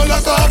time. Do not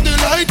lock off the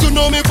light. You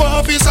know me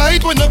pop his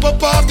sight when you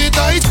pop off the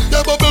tight.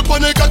 Your bubble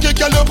pon the cocky,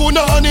 girl you put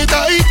on it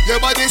tight. Your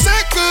body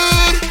say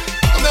good,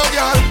 I'm a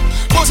girl.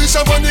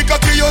 Position on the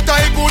cocky, you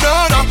type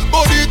banana.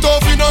 Body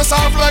tough, you know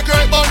soft like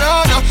red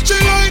banana. She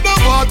like the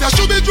water,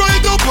 she be dry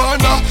to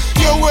panda.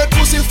 Your wet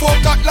pussy fuck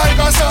hot like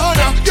a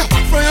sauna. Yeah,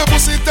 from your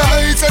pussy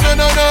tight, say na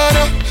na na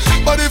na.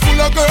 Body full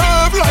of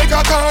curve like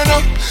a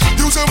corner.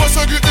 You say must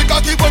get the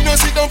cocky when you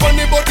sit down on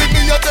the body.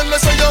 Me a tell her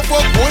say you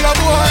fuck all a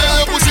boy.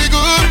 Your pussy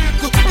good,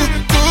 good, good,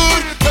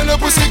 good. Tell your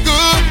pussy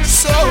good,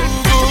 so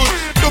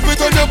good. Dump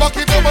it on your back,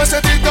 it up and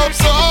set it up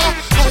so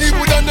I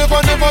would never,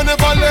 never,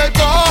 never let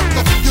go.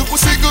 Your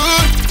pussy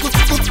good, good,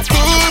 good,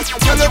 good.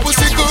 Tell your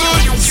pussy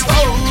good, so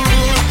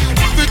good.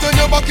 Dump it on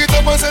your back, it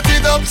up and set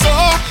it up so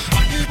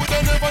I would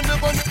never, never,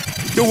 never.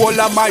 The whole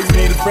of my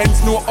real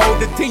friends know how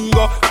the thing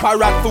go.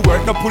 Parrot for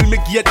work, no pull me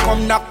gate,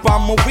 come knock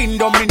on my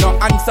window. Me no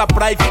answer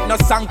private, no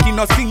sanky,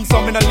 no sing.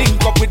 So me no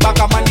link up with bag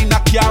a man in a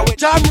car with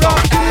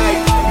Jamrock.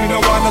 Me no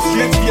want no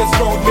straight face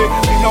round me.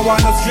 Me no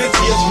want no straight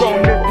face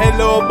round me.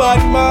 Hello bad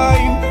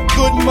mind,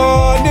 good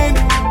morning.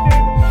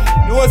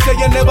 You say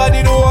you never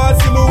did want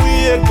to see me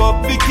wake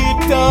up. We keep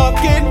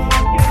talking.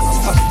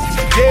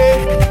 Yeah,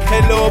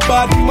 hello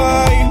bad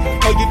mind.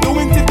 How you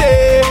doing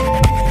today?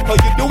 How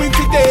you doing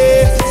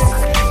today?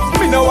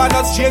 Me no want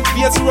no straight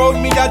face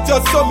around me, I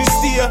just so me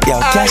steer. Yo,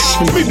 cash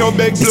me no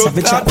beg blood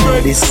that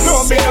bread.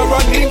 No, me no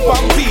running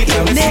from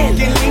Peter. Me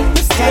sinking in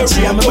the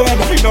stereo.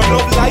 Me no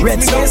love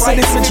lights, me no fight,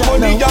 me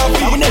money down.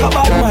 I will never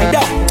bad mind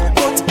that.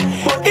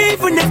 But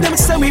even if them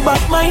say me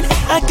bad mind,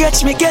 I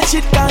catch it,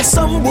 cause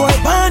some boy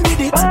born with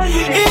it.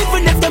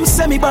 Even if them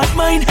say me bad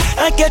mind,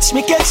 I catch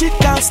it,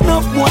 cause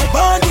no boy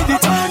born with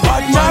it.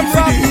 Bad mind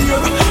for the ear,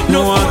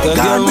 no boy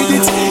gone with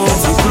it.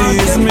 Cause I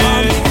please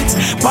me.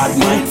 Bad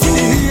mind for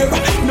the ear,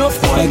 no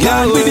boy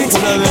gone with it.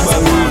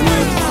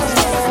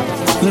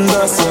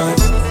 That's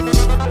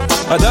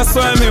why, that's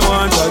why me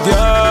want a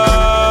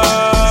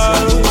girl.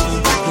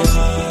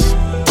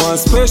 One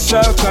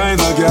special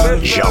kind of girl.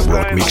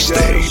 Jamrock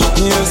Mixtape.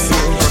 Yes,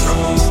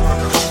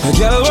 a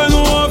girl when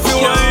you want to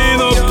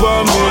wind up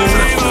on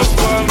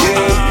me.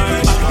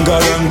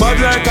 Got them bad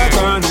like a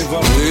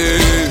carnival.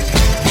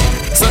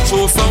 So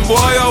show some boy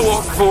I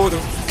walk for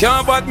them.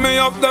 Can't bat me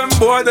up, them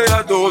boy they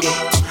adore them.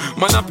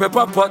 Man a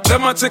pepper pot,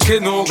 them a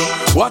chicken over.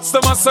 Watch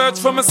them a search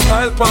for me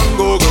style pan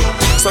Google.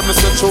 So me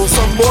say show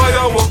some boy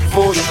I walk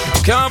for them.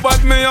 Can't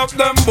bat me up,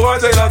 them boy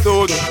they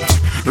adore them.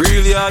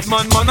 Really hard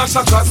man a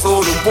shaka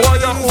soul. Boy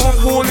you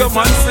cool, your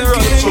man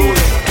serious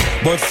shoulder.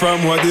 But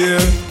from what they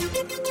hear,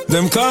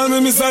 them call me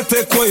Mr.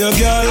 Take away your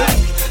girl.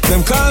 Them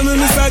call me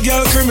Mr.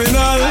 Girl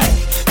Criminal.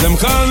 Them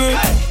call me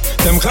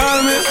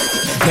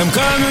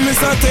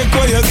Mr. Take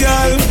away your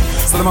girl.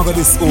 So them a go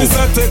this over.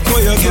 Mr. Take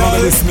away your girl.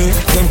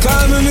 Them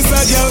call me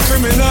Mr. Girl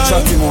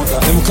Criminal.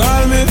 Them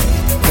call me.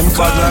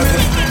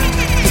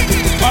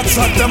 Hot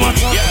shot them a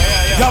trap.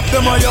 Yap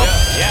them a yap.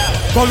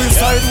 Go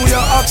inside we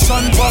a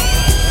action pack.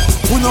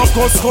 We no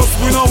cuss,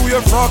 we no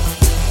wear frock.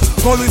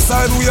 Go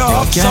inside we a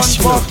action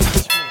pack.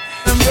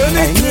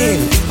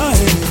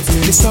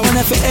 This one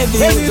for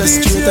every go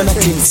straight and I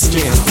think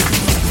straight.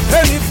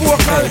 Any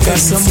vocal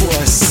some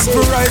boys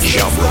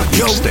Jamrock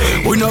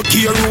Mixtape. We no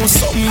care who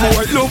some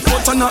boy love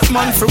but a not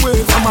man for way.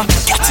 I'm a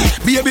catty,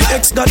 baby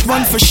X that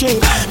one for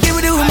sure. Give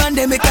me the woman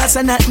they make us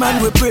a not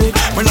man we pray.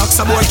 When ask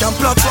a boy can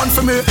plot one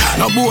for me.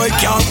 No boy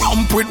can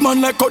ramp with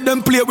man like how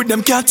them play with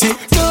them catty.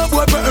 No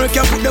boy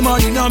can put them on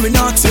in a me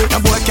naughty. No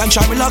boy can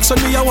try relax on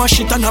me I wash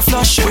it and a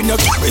flash it. When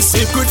you carry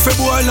secret for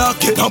boy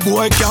lock it. No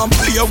boy can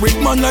play with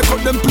man like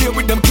how them play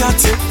with them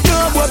catty.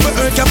 No boy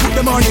can put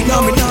them on in a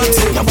me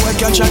naughty. No boy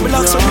can try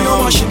relax on me I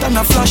wash it and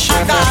a flash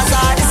it. Cause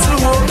I the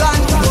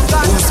slogan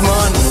who's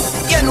man?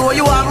 You know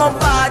you are my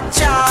bad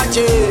charge.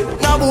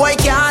 No boy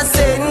can't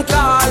send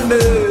call me.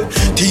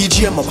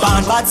 DJ my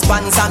band bad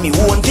sponsor me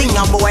one thing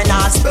and boy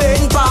not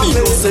spend for me.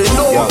 Say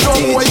no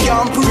boy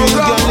can't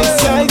program me.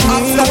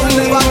 After we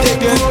never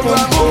take the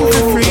program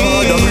for free.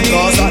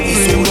 Cause I the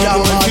slogan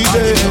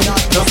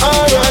no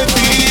R.I.P.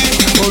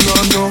 Oh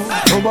no,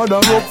 nobody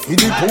up for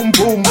the boom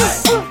boom.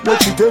 What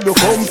she tell you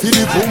come for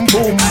the boom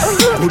boom.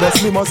 Coulda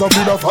slim as a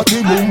coulda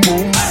fatty boom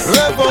boom.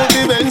 Rev on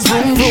the Benz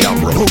boom boom.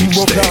 Boom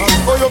boom down.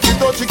 Oh you fit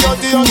touch the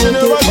catty and she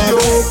never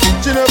do.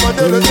 She never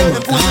tell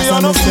the pussy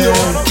and a fear.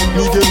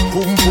 Me get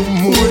boom boom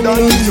more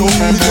than you.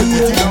 Me get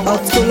it in a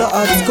hot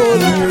school,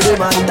 hear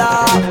them a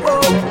talk.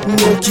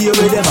 No care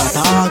where them a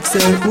talk.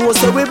 Say no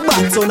say we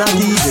bad so not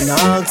even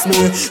ask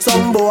me.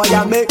 Some boy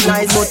a make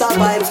nice but a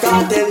vibes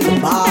can't tell the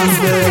boss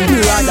me. Me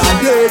rather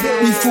dead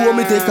before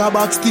me take a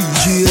box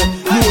DJ.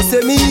 No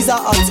say me is a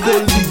hot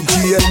school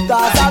DJ.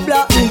 Cause a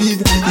black me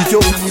live. If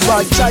you feel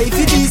bad try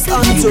for this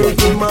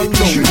uncircle man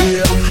down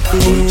there.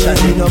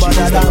 Me no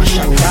better than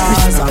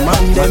Shanghai. Some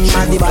man them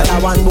and the better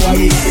one boy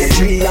is the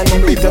tree and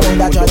them return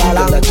that you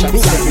along.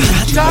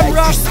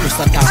 Jamrock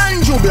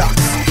Andrew Black.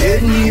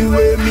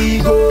 Anywhere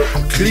me go,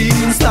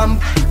 clean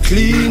stamp.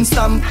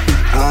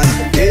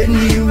 And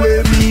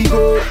anywhere me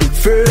go,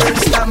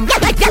 first stamp.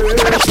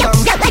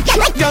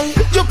 Young,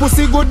 your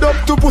pussy good up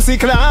to pussy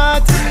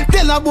clat.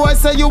 Tell a boy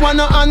say you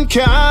wanna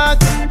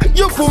uncut.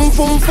 Your pum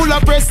full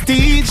of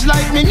prestige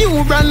like me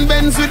new brand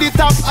Benz with the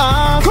top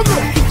arm. Come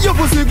on, your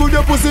pussy good,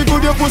 your pussy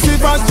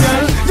fat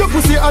girl. Your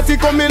pussy atty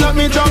coming at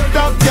me drop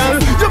top girl.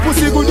 Your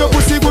pussy good, your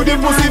pussy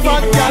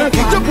fat girl.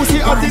 Your pussy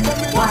atty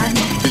coming.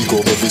 Big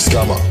up every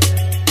scammer.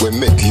 We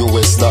make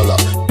US dollar.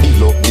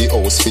 Build up the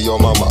house for your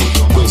mama.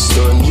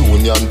 Western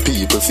Union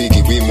people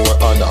figure we more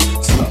honor.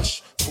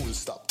 Slash, full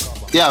stop,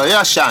 comma.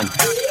 Yeah, Sean.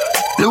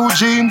 Blue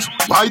jeans,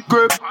 white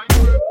grape.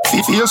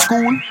 Fit your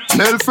school,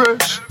 smell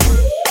fresh.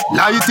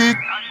 Light it,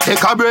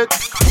 take a breath.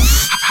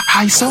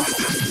 Hi, so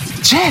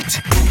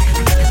jet.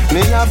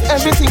 Me have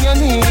everything you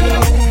need.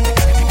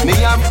 Me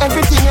have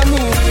everything you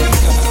need.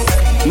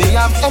 Me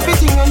have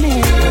everything you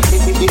need.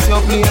 If you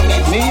play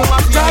with me, you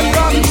have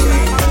Jamrock.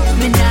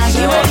 Me nah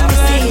give it to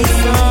see.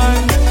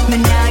 Me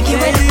nah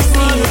give it to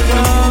see.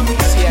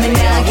 Me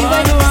nah give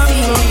it to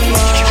see.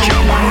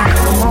 Jamrock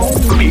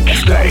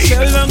Mixtape.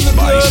 Tell them the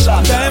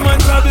club,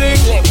 Diamond Public.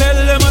 Tell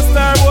them a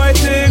star boy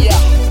thing.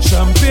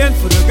 Champagne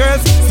for the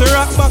girls, the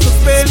rock back of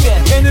Spain.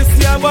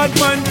 Hennessy a bad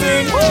man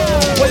thing.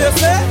 What you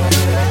say?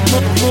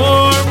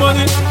 More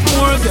money,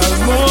 more girl,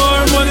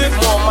 more money.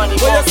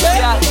 What you say?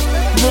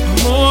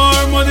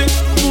 More money,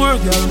 more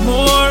girl,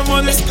 more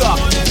money.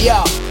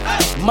 Yeah.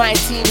 My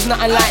team's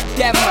nothing like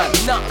them, man.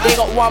 They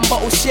got one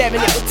bottle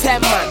sharing it with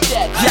 10, man.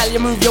 Girl, you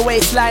move your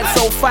waistline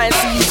so fine,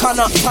 so you turn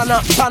up, turn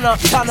up, turn up,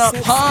 turn up.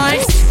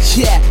 Hi.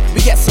 Yeah,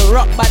 we get so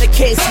rocked by the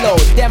caseload.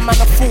 Them man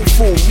a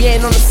fool, we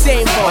ain't on the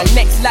same boat. My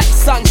neck's like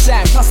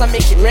sunshine, plus I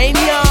make it rain,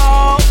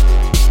 yo.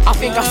 I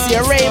think I see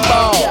a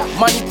rainbow.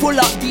 Money pull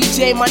up,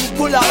 DJ, money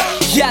pull up.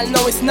 Y'all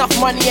know it's enough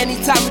money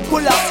anytime we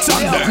pull up.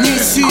 New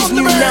shoes,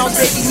 new nails,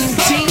 baby, new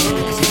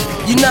jeans.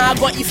 You know I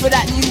got you for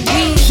that new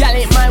weed. Y'all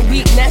ain't my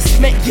weakness,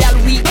 make y'all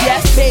weak,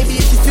 yes. Baby,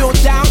 if you feel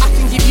down, I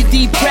can give you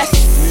depressed.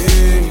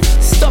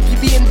 Stop you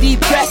being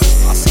depressed.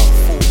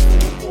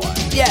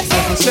 Yes.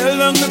 Tell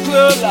them the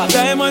club,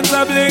 diamonds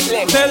are blink.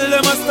 Tell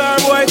them a star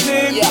boy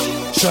thing.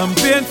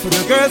 Champagne for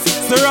the girls,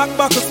 the rock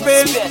back of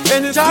Spain.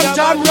 And it's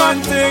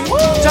Jamrock thing.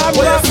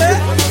 Jamrock.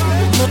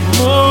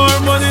 More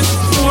money,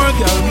 more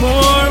girl,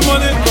 more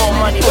money. More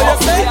money,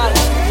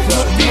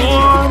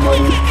 more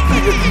money.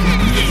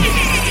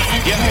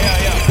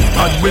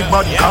 Pad we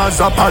bad,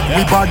 Gaza, pad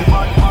we bad.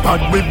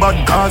 Pad we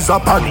bad, Gaza,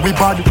 pad we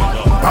bad.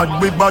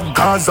 Pad we bad,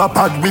 Gaza,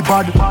 pad we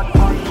bad.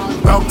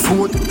 Rock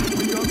food.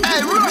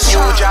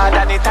 New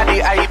Jordan, it a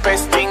the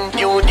hypest thing.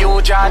 New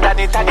Jordan,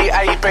 it a the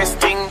hypest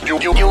thing. New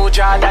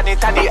Jordan,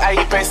 it a the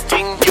hypest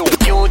thing.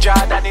 New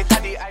Jordan, it a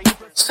the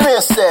hypest thing.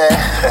 Sister.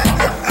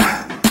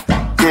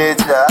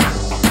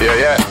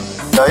 Yeah.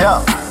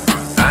 Yo.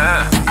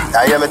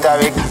 I am a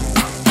Tariq.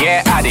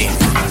 Yeah, Addy.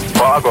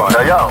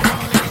 Yo.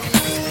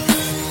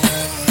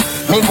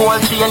 Me go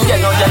and chain, you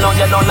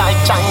know like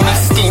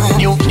Chinese skin.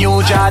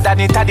 New Jordan,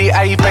 it a the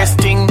hypest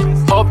thing.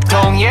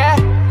 Uptown, yeah.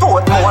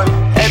 Portmore.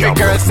 Every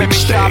girl say me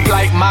sharp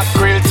like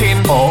mackerel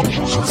tin.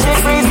 She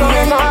free so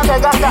me nah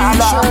beg a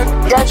dollar.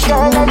 Get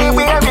girl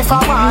anywhere if I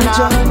wanna.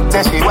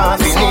 Say she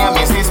wants to name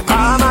Mrs.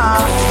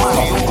 Palmer.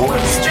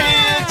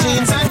 Straight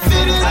jeans and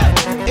fitted.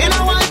 In a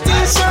white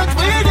t-shirt,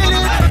 we did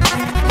it.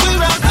 We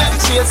rock them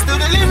shades to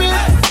the limit.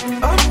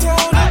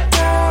 Uptown.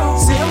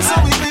 See them so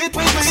we beat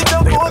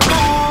up both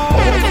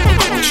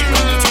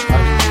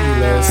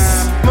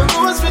my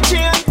nose for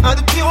chain are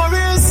the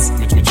purest.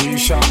 With my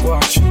G-Shock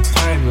watch,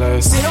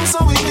 timeless. See them so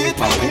we beat.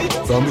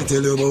 From me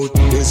tell you about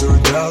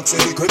desert dark, say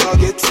they could not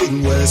get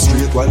thing where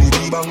straight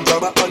quality bank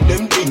cover on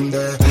them thing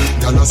there.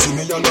 Gonna see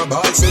me on the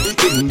bar, say the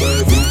thing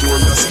there.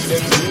 Victoria see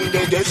them thing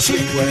they get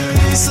shit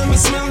where. Some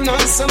smell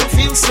nice, some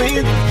feel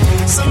sweet.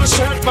 Some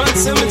shirt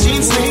pants, some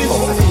jeans neat.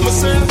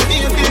 Myself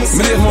feel this.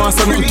 Me didn't want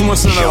to do too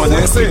much now,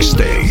 they say.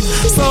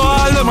 So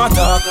all them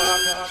attack,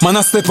 man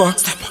a stepper.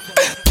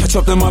 Catch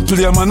up them a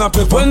play, man a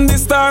pepper. When the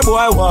star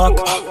boy walk,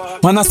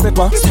 man a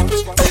stepper.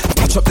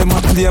 Catch up them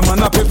a play, man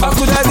a pepper.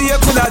 Coulda day,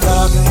 coulda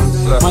dark,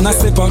 man a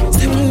stepper.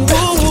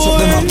 Catch up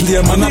them a play,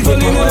 man a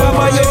pepper.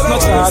 No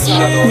charge,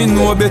 me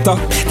know better.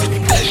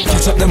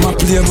 Catch up them a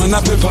play, man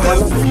a pepper.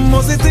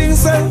 Most the things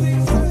say,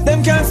 them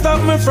can't stop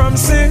me from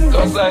sing.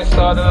 Just like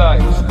saw the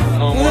lights,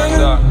 no more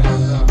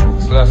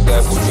darkness. Last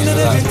day put me in the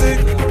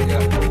light.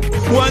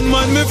 One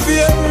man me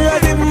fear,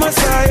 ready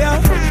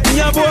Messiah. Me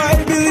a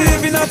boy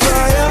believe in a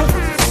prayer.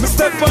 Me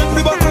step on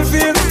the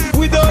battlefield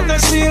without no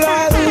shield.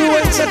 All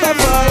when shut a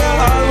fire.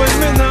 All when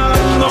me nah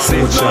no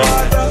food, no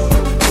water.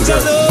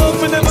 Just love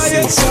me never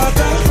get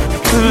shatter.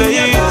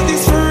 Lady,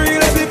 this for real,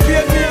 let it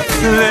pay me.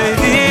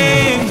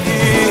 Lady,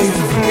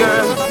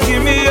 girl,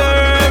 give me your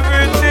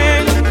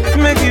everything.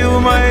 Make you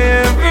my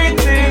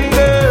everything,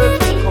 girl.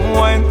 Come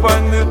wine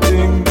pon the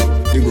thing.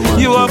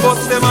 You a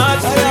bust them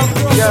out,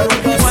 yeah.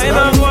 Mine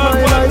a go up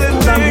on the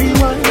thing.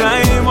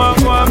 Climb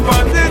up on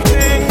the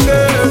thing,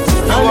 girl.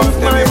 Now up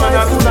them in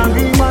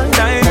my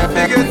time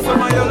to get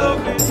some of your love.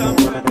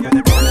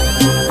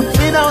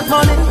 Without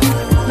money,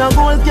 no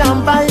gold can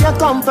buy your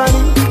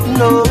company.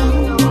 No.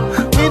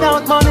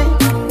 Without money,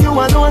 you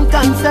alone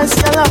confess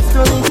your love to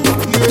me.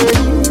 Yeah.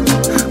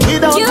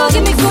 Without You money,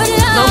 give me good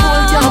love. no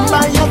gold can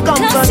buy your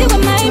company. Cause you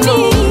remind me.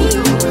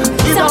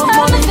 Without So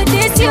money, for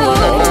this you.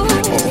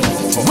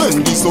 When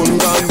the sun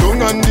gone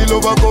down and the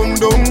lover come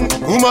down,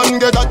 woman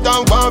get that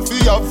down one for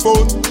your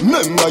phone.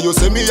 Remember you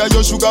say me a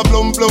your sugar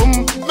plum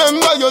plum.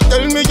 Remember you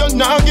tell me you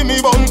nah give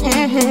me bun.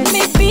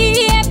 Me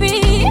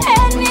baby,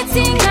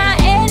 anything or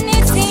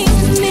anything.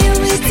 Me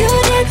will do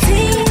the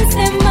things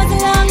them as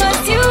long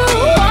as you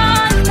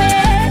want me.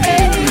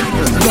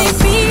 Me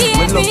baby,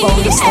 anything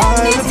or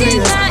anything.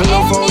 Me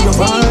will do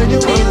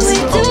the things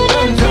them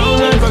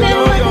as long as you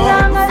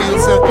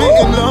want me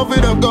in love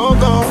with a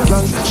go-go.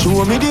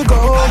 Show me the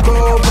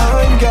go-go,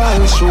 wine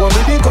girl. Show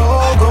me the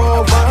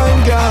go-go,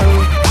 wine girl.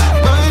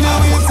 Mind your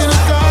waist in a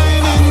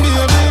shining,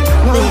 baby.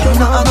 No, you're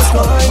not a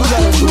wine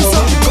girl. Show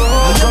me the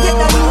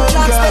go-go,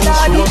 wine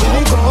girl. Show me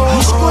the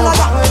go-go,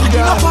 wine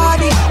girl.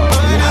 Party.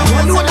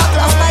 You know that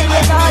last time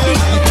you daddy.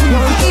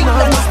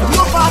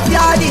 You party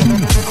daddy.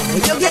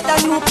 You get the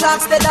new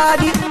clocks the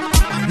daddy.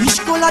 Which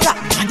color that?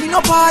 Daddy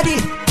no party.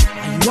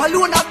 You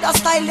alone have the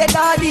style the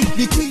daddy.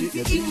 The queen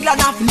of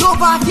England have no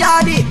party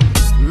daddy.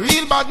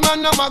 Real bad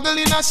man, no muggle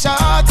in a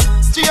shot.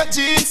 Straight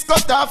jeans,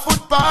 cut off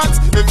footpaths.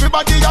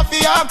 Everybody have the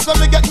axe when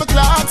me get my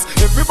clocks.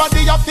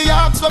 Everybody have the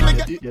axe when me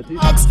get my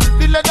clocks.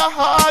 The leather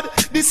hard,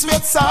 the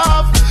sweat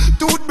soft.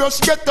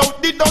 Toothbrush get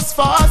out the dust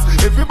fast.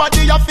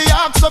 Everybody have the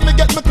axe when me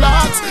get my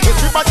clocks.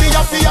 Everybody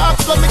have the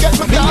axe when me get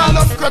my clocks. I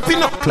love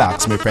creeping up.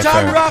 Clocks me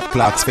prefer.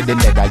 Clocks for the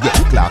leather,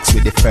 yeah. Clocks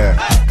with the fur.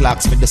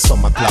 Clocks for the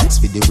summer, clocks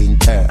for the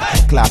winter.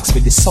 Clocks for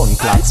the sun,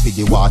 clocks for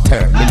the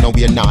water. Me know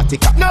we're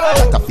nautica,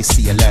 that of the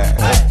sailor.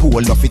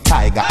 Pool of the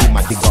tiger, him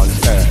at the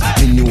golfer.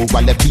 Me knew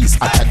all the beast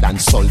hotter than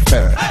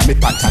sulfur. Me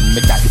pattern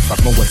me daddy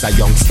from when I was a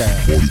youngster.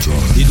 Real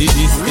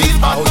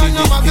bad man,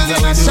 no muggle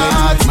in a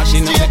shot.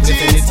 Straight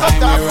jeans, cut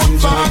off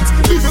footpaths.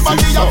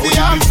 Everybody have the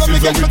axe when me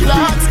get my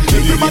clocks.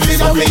 Everybody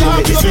have the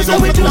axe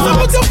when me get my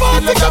clocks.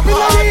 The leather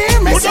hard,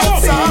 the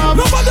sweat soft.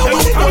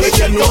 Toothbrush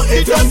get out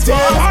the dust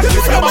fast.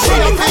 Everybody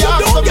have the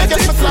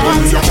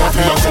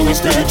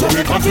axe when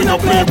me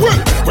get my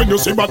clocks. When you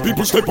see bad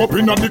people step up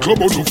in the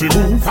club, out of the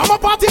move. From a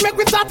party, make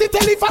we start the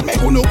telephone,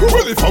 make who no go.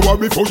 Well, if I were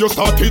before you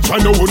start it, I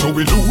know no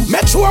we lose.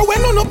 Make sure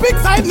when no big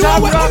side,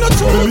 no when no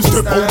choose. When we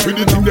step out with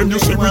the thing, then you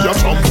say we are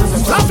some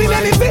proof. Laughing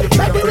anything,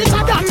 make we reach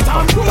a dance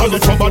time. Tell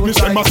it for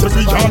badness, them a say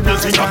we are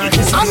blessing and the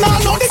kiss. And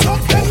I know the cup,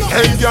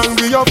 hey, girl,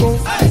 we a go.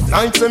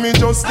 Like say me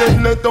just get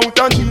let out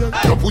of jail.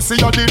 Your pussy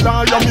a the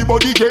liar, me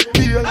body get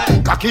pale.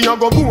 Cocky a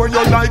go bore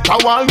you like a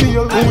wall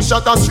meal. 2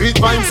 shot of street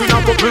vibes in a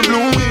couple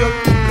blue wheel.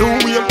 Blue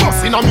wheel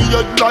busting on me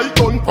head like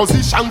gun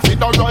position. For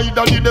the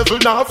rider, the devil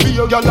not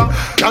feel.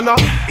 Yana,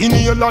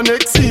 inhale and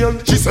exhale.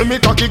 She say me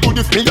cocky good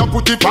if me a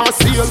put it past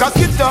sale. Cock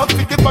it up,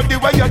 fit the body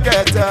where you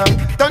get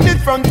turn it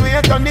front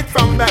way, turn it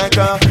from back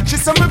She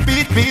say me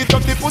beat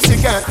up the pussy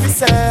cat. Me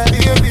say,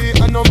 baby,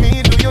 I know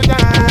me do you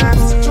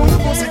dance. Show your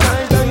pussy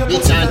tight and your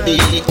pussy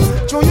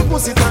back. Show your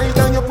pussy tight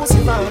and your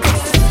pussy back.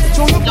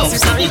 Show your pussy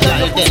tight and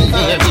your pussy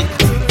back.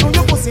 Show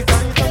your pussy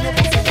tight and your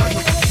pussy back.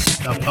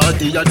 The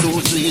party you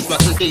too sweet,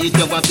 but indeed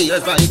you have beer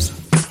vibes.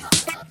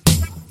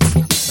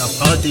 The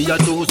party you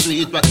too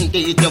sweet, but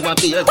indeed you have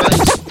beer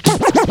vibes.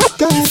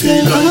 You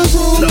feel like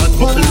Lord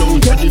buckle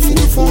out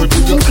 24/4.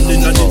 Put your hand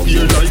in the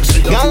beer like say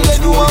girl, when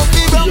you want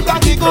me broke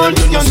cocky good,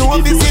 you know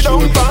me sit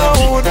down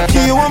proud.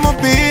 You want my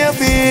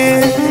baby,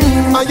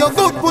 and your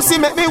good pussy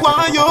make me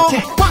want you.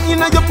 What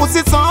inna your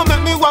pussy so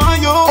make me want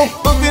you.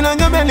 Up inna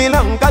your belly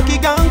long cocky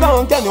gang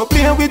down. Can you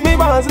play with me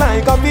balls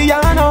like a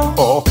piano?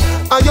 Oh,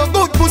 and your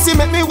good pussy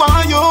make me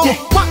want you.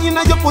 What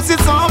inna your pussy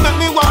so make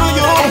me want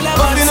you.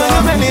 Up inna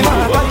your belly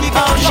long cocky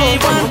gang down. Can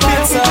you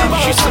play with me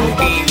balls? She's so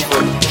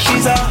beautiful.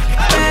 She's a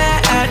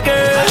bad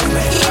girl.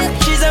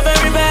 She's a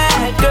very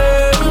bad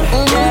girl.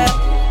 Yeah,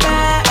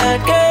 bad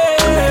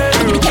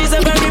girl. She's a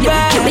very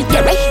bad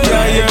girl.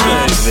 Yeah.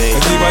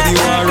 Everybody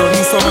want run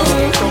summer.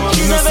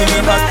 You know see me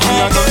back, me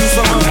a gun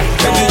summer.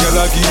 Any girl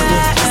a give me,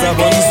 it's a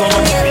bun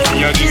summer.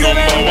 You're the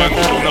 #1.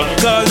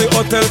 Call the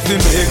hotel to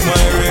make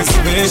my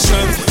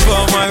reservation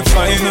for my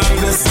final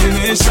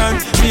destination.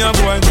 Me a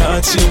boy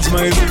not change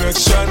my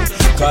direction,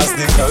 cause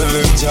they call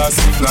them just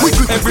fly.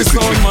 Every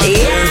sound man,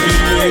 every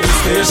radio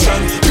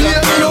station.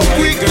 Black girl,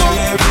 white girl,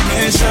 every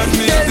nation.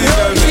 Me a the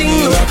girl, they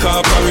need a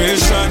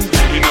corporation.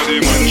 You know the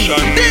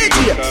mansion. DJ,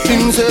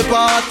 him say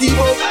party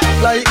up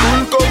like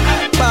bull cup.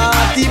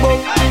 Party up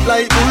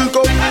like bull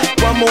cup.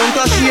 One month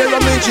a share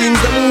of me jeans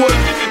them work.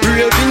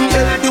 Raving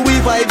healthy we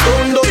vibe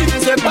down low. Him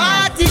say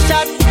party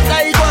shot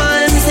like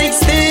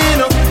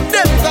 116.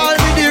 Them call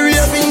me the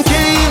raving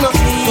king.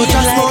 So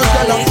just more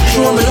tell us,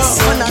 show me love.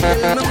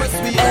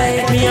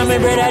 Hey, me and my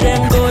brother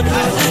them good.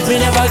 Me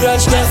never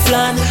grudge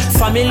Teflon.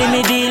 Family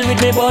me deal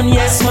with me bun,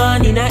 yes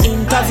man. In a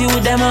interview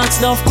them ask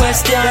enough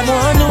question. Them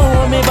want know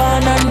where me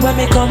born and where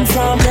me come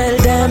from. Tell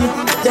them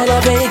De La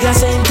Vega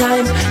same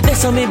time. They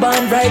saw me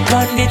born right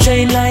on the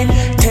train line.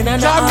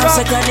 10.5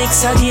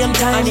 seconds a game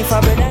time. And if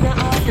a brother not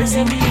half the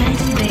same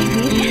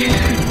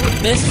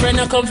best friend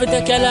a come for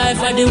take your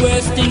life and the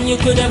worst thing you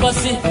could ever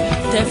see.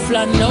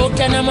 Teflon, no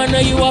can a man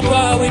you a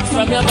par with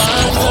from your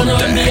band. Turn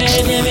on the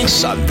enemy.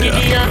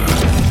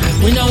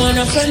 We don't want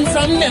a friend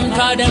from them,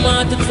 cause them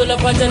heart full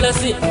up of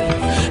jealousy.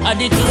 I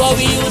did two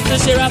we used to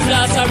share a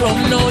glass of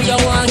rum. Now you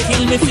want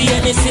kill me for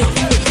anything.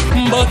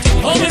 But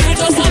how me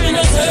fit us I'm in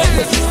a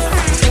circle.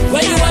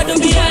 Where you are to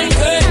behind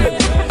curtain.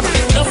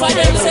 Enough of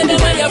them say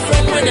them are your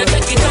friend. When you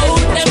take it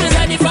out, them is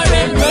a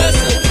different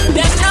person.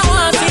 Them now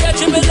want to see that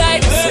you be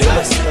like bird.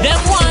 Them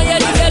want you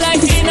to be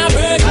like Tina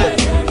Bird.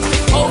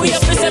 Oh, we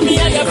have to say me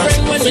and your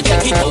friend when we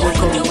take it out.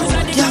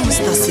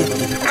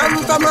 I'm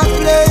from a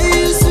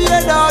place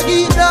where dog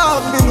eat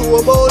dog. Me know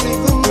about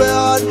living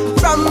bad.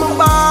 From my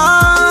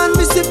barn,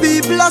 me see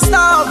people a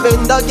starve.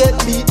 And I get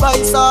beat by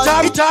salt.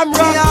 Jamrock.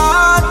 Me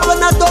hard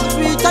when I don't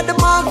reach at the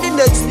mark. The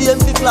next day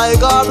me fly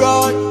go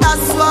abroad.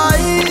 That's why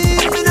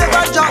me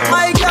never drop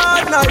my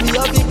guard. Now me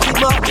a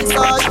victim of the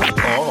salt.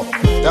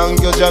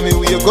 Thank you, Jamie.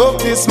 Wake up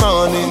this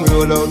morning.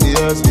 Roll out the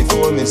earth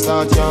before me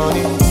start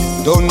yawning.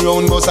 Down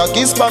round bus a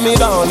kiss for me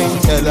darling.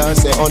 Tell her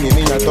say honey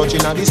me not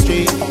touching at the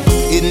street.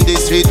 In the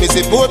street me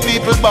see poor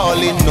people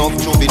balling. Enough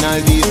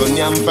juvenile even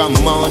yam from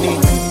morning.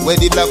 Where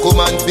the black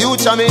woman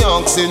future me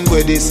oxen,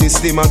 where the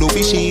system a do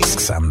fishes.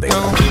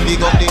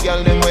 Big up the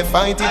girl them we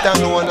fight it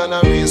alone, and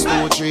a race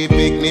 2-3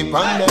 picnic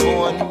on them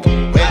one.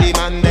 Where the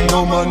man they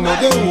no man no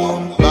they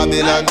home.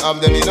 Babylon have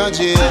them in a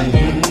jail.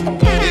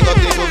 Big up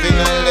the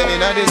juvenile them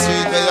in a the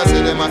street, where I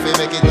say them have to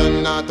make it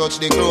and not touch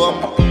the chrome.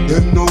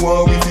 Them no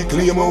one we fi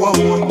claim our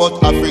own,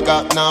 but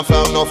Africa now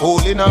found no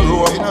hole in a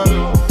row.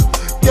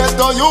 Get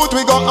the youth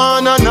we go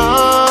on and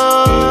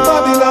on.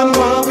 Babylon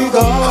where we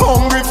go.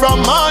 Hungry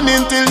from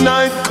morning till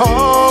night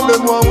come.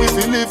 Them want we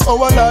fi live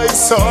our lives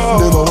so.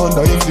 Them a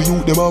wonder if the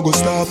youth them a go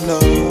stop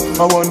now.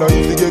 I wonder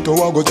if the ghetto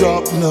a go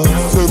drop now.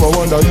 Them a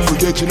wonder if we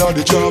get in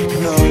the trap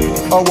now.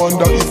 I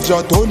wonder if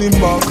Jah turn him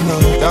back now.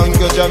 Thank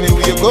you Jah, me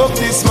wake up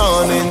this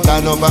morning,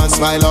 turn up and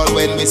smile all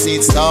when we see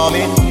it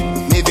storming.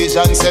 Me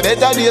vision say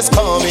better days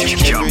coming.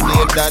 Every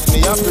day that me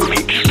a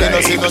free. They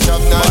no see no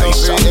job now, no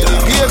free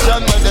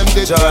education when them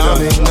did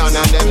jamming. None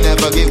of them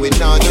never give with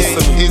nothing.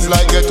 It's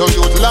like ghetto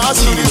youth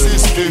lost to the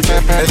system.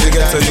 Every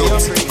ghetto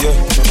youth, yeah.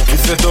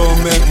 If you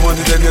don't make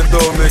money, then you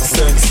don't make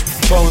sense.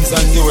 Pounds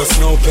and US,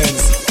 no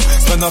pence.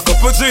 Spend a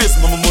couple G's,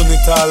 my money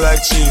tall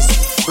like cheese.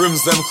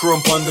 Rims them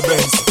crump on the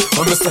Benz.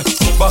 I'm Mr.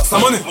 Box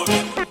of money,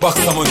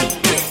 box of money.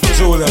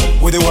 Julia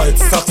with the white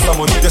socks of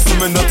money. You see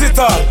me not it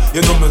all,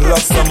 you know me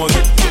lots of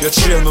money. You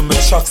train me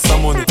chucks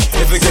of money.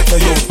 If you get a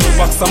youth,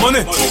 box of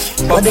money.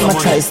 What do I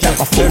try to stop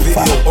a fool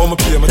for? Oh, me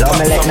pay me tax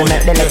of money.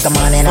 They let the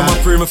money now.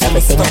 Everything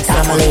is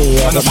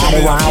family.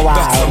 Everybody want a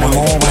while. Me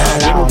move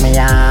and love me,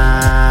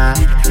 yeah.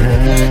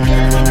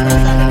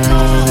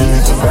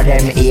 For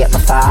them eat my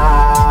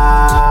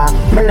far.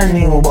 Me no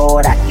new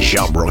about that.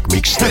 Jamrock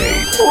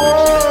Mixtape.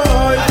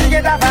 Whoa, if you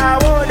get a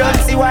forward, don't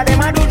see what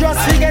them a do,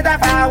 just to get a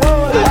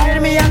forward. While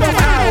me a go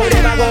forward,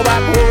 them a go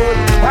backward.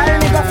 While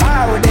me go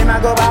forward, them a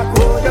go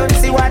backward. Don't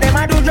see what them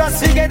a do, just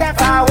to get a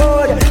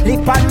forward.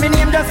 Live on me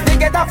name, just to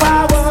get a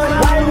forward.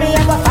 While me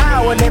a go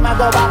forward, them a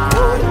go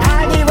backward.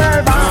 I give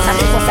her back, and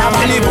because I'm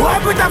any boy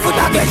put a foot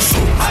against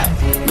you.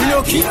 Me no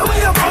care where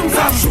you come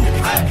from.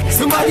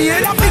 Somebody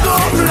else a pick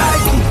up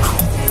like you.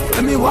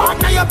 Let me walk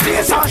to your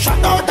place and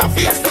shut out the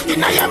face. Look in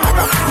your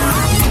mirror.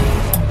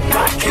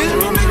 God kill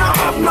me, me no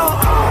have no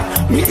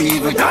heart. Me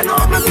even turn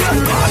up my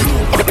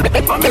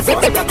face. But me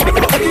first take up the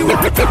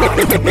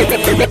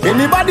water.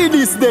 Anybody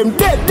this them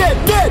dead, dead,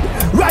 dead.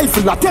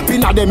 Rifle a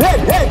tapping at them head,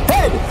 head,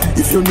 head.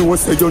 If you know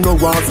say you know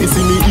want to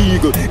see me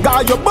eagle,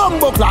 got your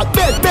bum up like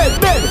dead, dead,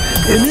 dead.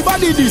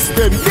 Anybody this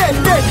them dead,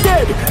 dead,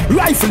 dead.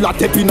 Rifle a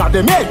tapping at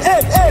them head,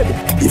 head,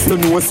 head. If you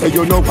know say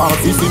you know want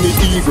to see me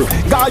eagle,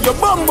 got your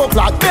bum up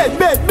like dead,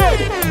 dead, dead.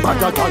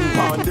 Bagger can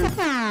pound them.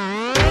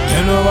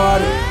 You know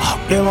what?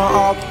 Them a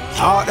up,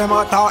 talk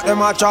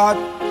them a chat.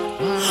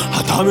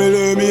 I tell me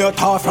let me a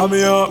talk from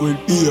me out with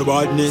be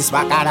badness.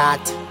 Back at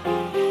that.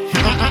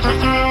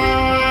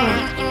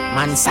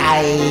 Man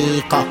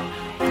psycho,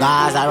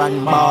 Gaza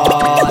run boy.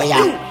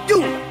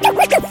 You.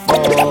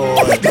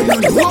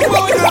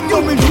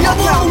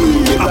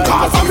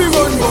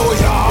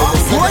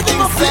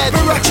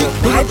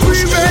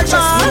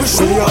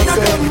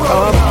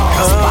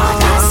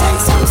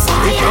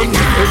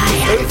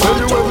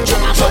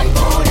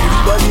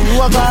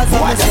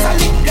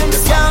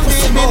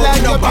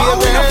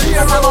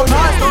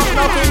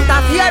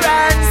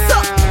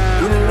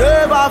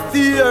 Never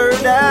fear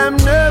them,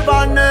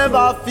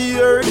 never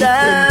fear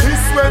them.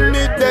 This when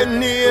me then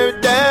near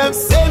them,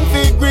 same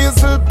big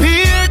grizzle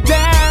peer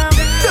them.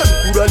 Them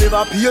coulda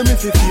never pay me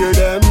fi fear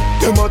them.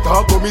 Them a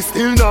talk but me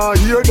still not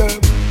hear them.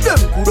 Them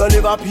coulda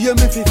never pay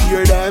me fi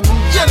fear them.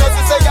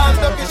 Genesis say can't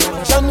stop it,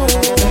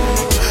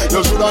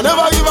 you shoulda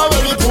never give a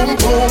any boom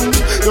boom.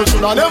 You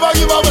shoulda never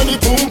give a any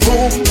boom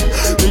boom.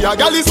 Me a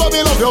gal is what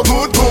me love your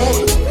good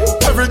good.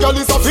 Every gal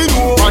is a fin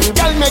know. One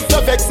gal make the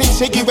vexing,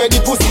 she give away the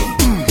pussy.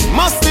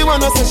 Must be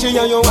wanna say she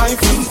and your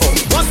wife.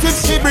 Must if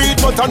she breathe,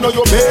 but I know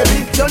your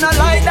baby. You not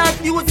like that,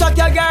 you suck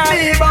your girl.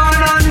 Me born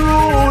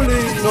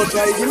unruly. No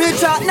try give me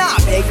chat now.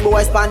 Big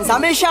boy sponsor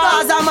me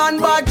shot. As a man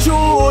but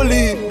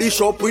truly.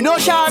 Bishop we no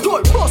shot.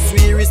 Good boss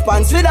we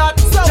response for that.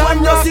 So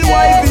when you see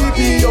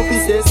YBB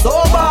offices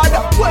so bad.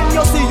 When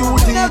you see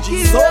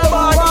UDG so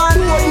bad.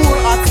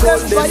 More at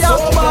so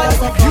bad.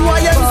 You are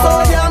young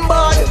so damn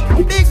bad.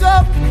 Big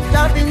up,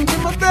 that into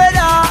my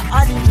brother.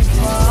 And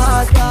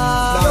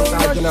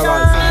that's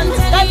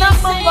not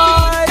my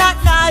boy. That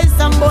nice,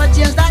 some boy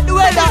change that the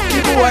way that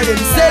people why them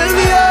sell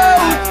me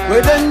out.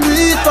 Where them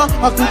eat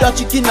I could have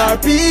chicken or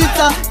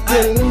pizza.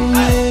 Tell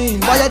me,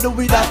 why you do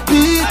with that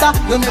pizza?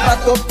 You never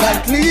talk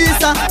like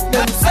Lisa.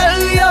 Them sell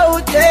me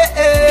out,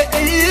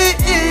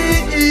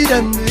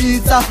 them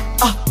pizza.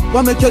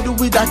 What make you do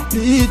with that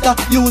Peter?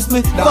 Use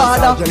me,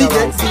 father, he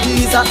get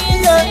Caesar.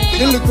 Yeah,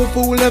 the little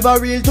fool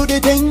never real to the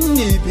thing.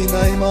 Deep in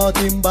I'm out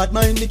him, bad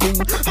mind the king.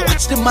 I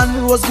watch the man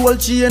rose gold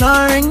chain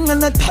and ring.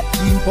 And I tap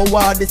him for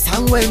what the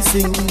song when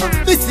sing.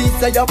 This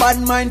is your bad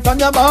mind from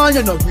your born.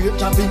 You know real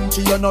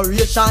Vinci, you know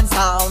real chance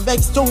sound.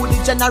 Vex to the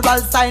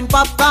general sign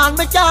popcorn.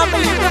 Me can't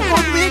believe you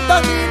put me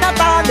down in a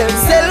bar. Them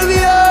sell me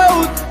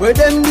out. Where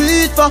them do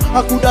it for?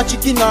 I could have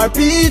chicken or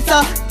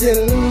pizza.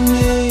 Tell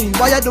me mean?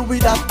 Why you do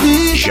with that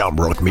beat?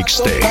 Jamrock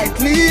Mixtape. Like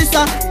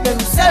Lisa, them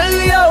sell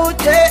you out,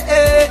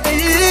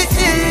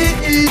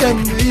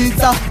 them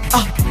Lisa.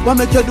 What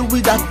make you do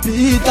with that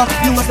beat?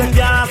 You was a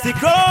gassy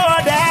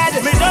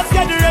coded. Me just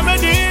get the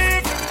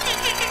remedy.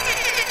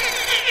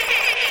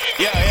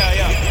 Yeah.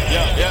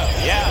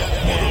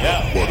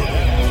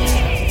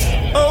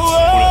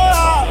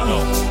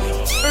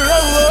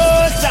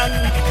 Rosen,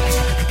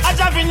 I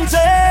just been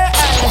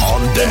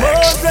on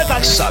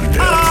deck, Sunday.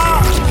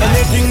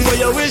 Anything where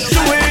you wish to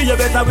way, you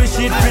better wish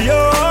it for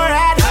your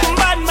head.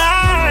 Bad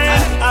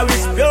mind, I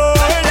wish pure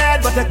head,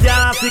 but I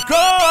can't see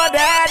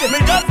coded. Me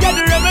just get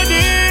the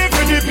remedy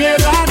for the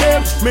paper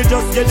them. Me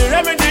just get the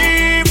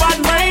remedy. Bad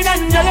mind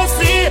and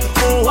jealousy,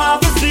 oh,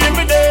 have to see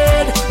me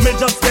dead. Me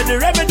just get the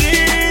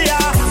remedy.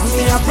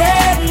 Me a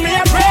pray, me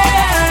a pray,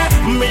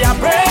 me a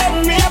pray,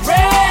 me a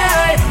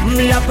pray,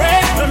 me a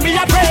pray, me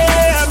a pray.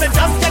 Me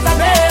just get a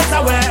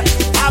better way.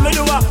 I'm a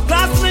doer,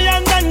 clasp me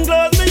and then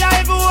close me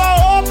eye. Go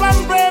hope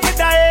and pray me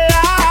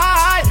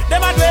die.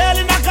 Them a dwell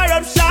in a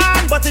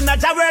corruption, but in a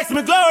job works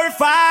me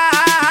glorify.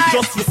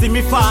 Just to see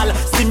me fall,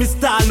 see me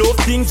stall, no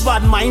things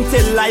bad mind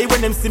tell lie.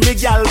 When them see me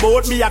gal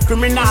bout me a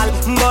criminal,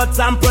 but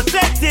I'm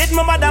protected.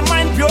 My mother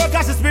mind pure,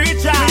 cause she's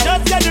spiritual. Me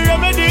just get the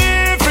remedy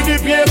for the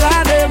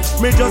paper them.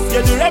 Me just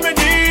get the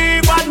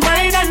remedy, bad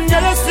mind and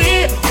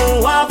jealousy.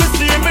 Oh, have to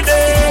see me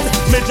dead.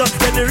 Me just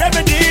get the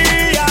remedy.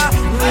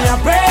 Me a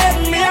pray,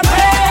 me a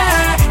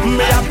pray,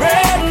 me a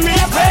pray, me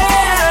a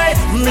pray,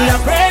 me a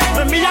pray,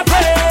 me a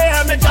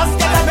pray. Me just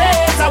get a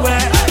better way.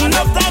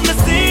 Enough time me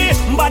see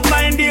bad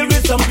mind deal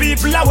with some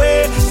people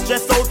away.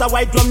 Stress out a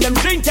white drum, them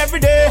drink every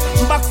day.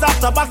 Box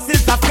after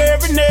boxes of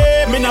every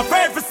name. Me not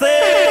afraid for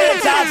say,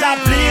 Jaja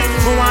please.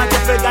 Me want you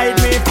to guide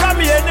me from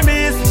the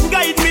enemies.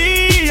 Guide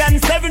me and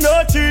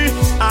 703.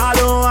 I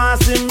don't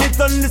want to see me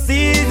turn the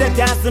seas. They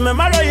can't see me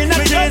marrow in a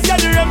trees. Me just get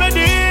the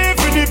remedy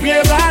for the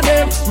paper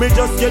them. Me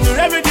just get the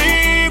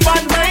remedy.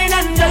 Bad mind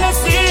and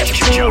jealousy.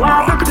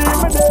 Jamrock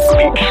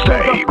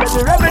Mixtape. The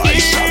remedy.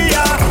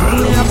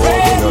 Me a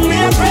pray, me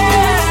a pray,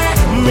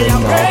 me a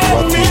pray,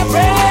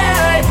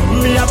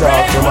 me a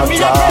pray, me a pray,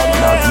 me a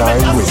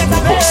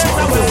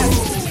pray.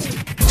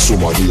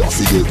 Somebody have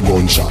to get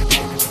gunshot.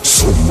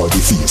 Somebody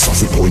face have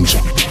to punch.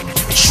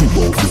 Shoot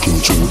out looking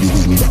through the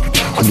window,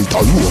 and it a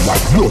roll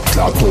like blood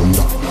clot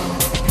thunder.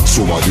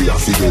 Somebody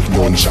have to get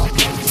gunshot.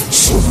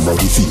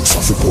 Somebody face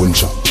have to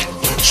punch.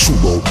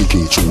 Shoot out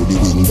looking through the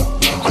window,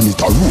 and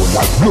it a roll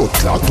like blood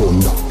clot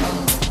thunder.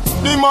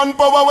 The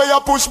manpower where you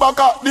push back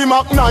at the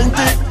Mac 90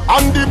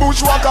 and the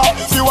bushwhacker.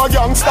 If you a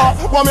gangster,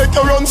 what make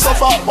you run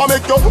suffer? What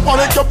make you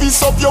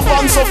piece up your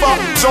pants suffer?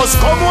 Just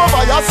come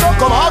over yourself,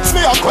 come ask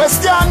me a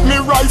question. Me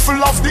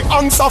rifle off the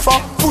answer for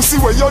pussy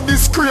where you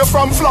discreet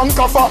from flank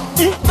offer.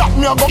 That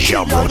me a go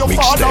kill your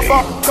father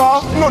for.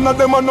 Cause none of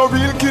them are no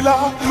real killer.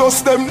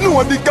 Plus them know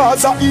the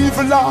gods are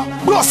evil.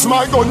 Plus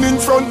my gun in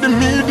front the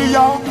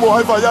media. Boy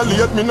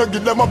violate me no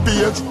give them a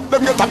page.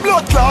 Them get a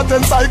blood clot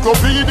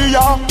encyclopedia.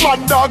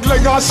 Mad dog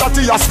leg and shot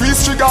a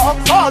squeeze trigger.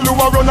 All who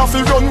a run off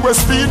the run with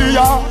speedy,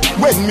 yeah.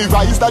 When me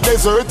rise the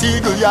desert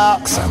eagle,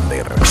 yeah.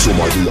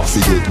 Somebody have to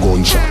get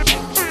gunshot.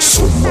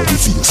 Somebody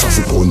face have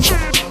to punch.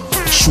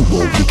 Shoot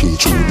out the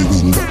cage through the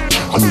window,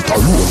 and it a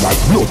roll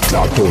like blood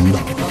clot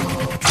thunder.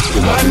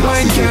 Bad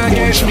mind can't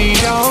get me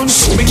down.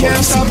 Me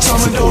can't stop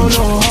coming down,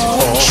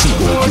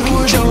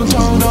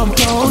 down,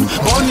 uptown.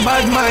 Bun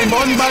bad mind,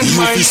 bun bad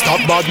mind. You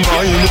stop bad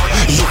mind.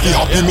 You be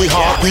happy me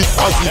happy.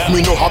 As if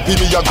me no happy,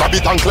 me a grab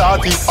it and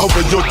clot it. How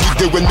when you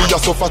did when me a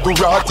suffer to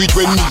rot it.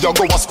 When me a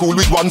go to school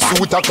with one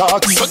suit a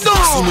khaki.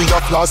 See me a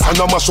floss and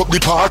a mash up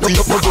the party.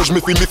 No judge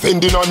me for me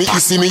fending on me,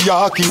 you see me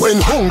yaki. When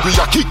hungry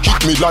a kick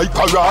me like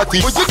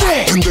karate.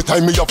 When the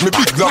time me have me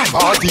big black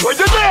party.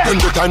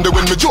 When the time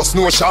when me just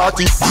know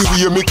shorty. The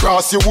way me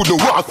cross, you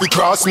wouldn't walk we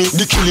cross me.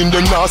 The killing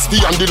them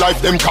nasty and the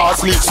life them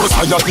costly.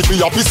 Society be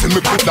happy, see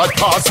me put that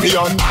past me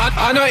on.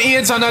 I know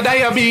AIDS and a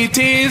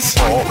diabetes.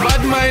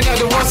 Bad mind are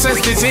the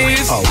worstest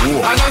disease.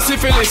 I know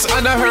syphilis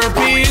and a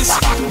herpes.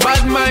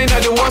 Bad mind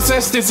are the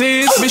worstest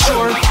disease. Be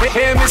sure,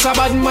 hey miss a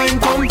bad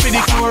mind come for the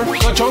cure.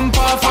 Go jump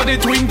off of the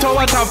twin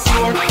tower top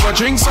floor. Go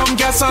drink some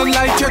gas and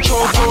light your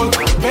charcoal.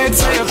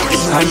 Bedside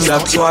and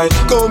that's why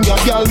come here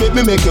girl,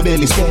 make your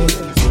belly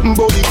stand.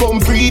 Body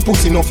come free,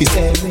 pussy no fi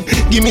sell.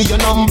 Give me your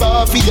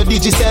number for your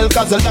digicel,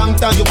 cause a long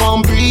time you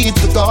won't breathe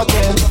the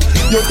cartel.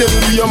 You tell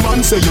me your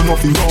man say you no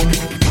fi run.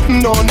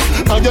 None,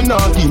 and you're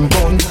not in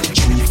gun.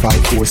 3,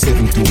 5, 4,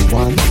 7, 2,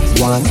 1,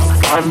 1.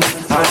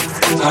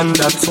 And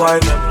that's why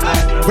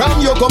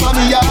Ram you come on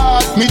me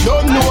yard, me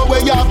don't know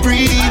where you're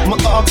free. My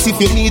ask if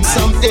you need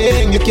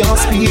something, you can't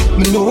speak.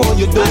 Me know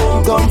you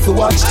don't come to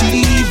watch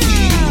TV.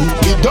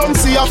 You don't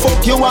see a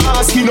fuck you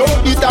ask, you know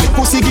the type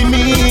pussy give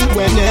me.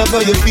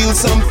 Whenever you feel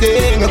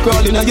something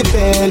crawling on your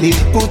belly,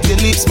 put your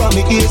lips by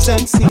me ears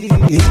and see.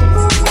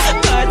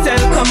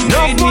 Cartel come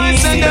raid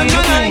me.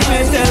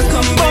 Cartel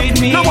come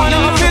raid me. No one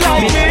happy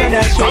like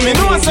me. Come in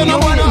know so no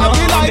one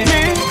happy like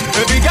me.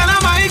 Every girl of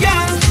my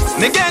girl,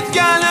 me get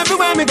girl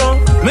everywhere me go.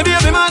 Me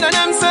baby mother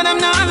them say them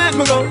not let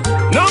me go.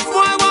 No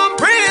boy want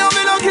pray, oh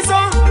me lucky so.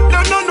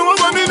 Don't know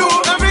what me do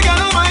every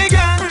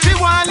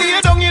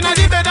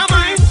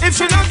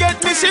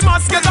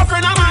just get a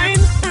friend of mine.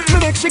 Me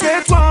make she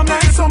get warm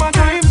like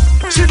summertime.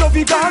 She love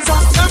the Gaza.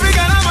 Every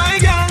girl of my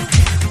girl.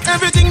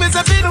 Everything me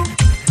say fi do,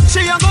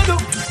 she a go do.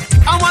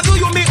 And what do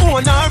you me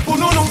own her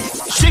pununu?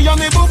 She a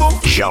me boo boo.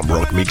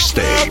 Jamrock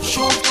Mixtape.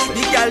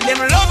 The girl them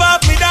love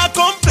up me that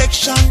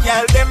complexion.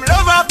 Girl them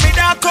love up me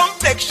that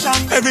complexion.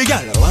 Every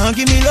girl want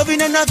give me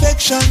loving and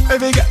affection.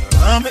 Every girl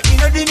want make me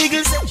know the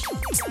niggas section.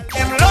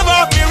 Them love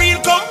up me real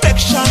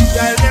complexion.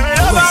 Girl them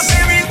love up me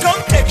real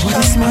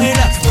complexion. My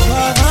love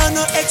want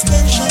no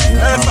extension.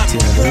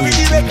 Every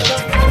direction.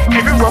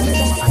 Everyone.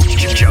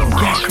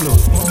 Jamrock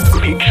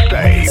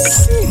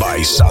Mixtape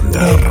by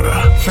Sander.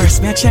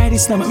 First me I try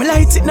this now, me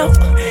light it now.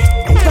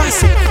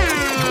 Pass it.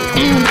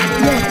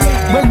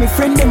 Yeah. Well, my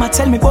friend them a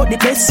tell me about the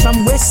best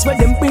from West where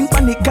them bring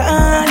on the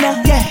corner.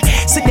 Yeah,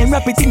 see them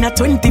rap it in a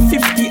 20,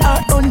 50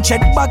 or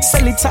 100 bucks,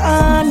 sell it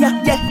on.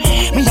 Yeah,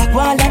 me like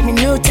one like me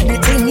new to the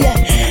thing.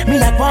 Yeah, me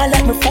like one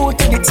like me foot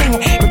to the thing.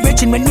 Me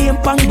reaching my name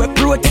pang, we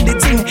pro to the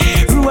thing.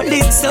 Roll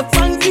it up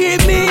and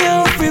give me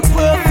every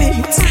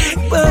perfect,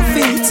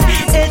 perfect.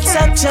 It's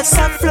up just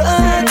a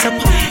float up.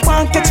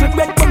 Can't catch me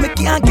breath, but me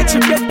can't catch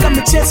me breath. Got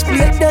me chest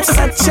plate, that's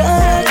a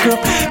choke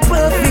up.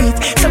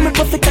 Perfect, so me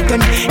perfect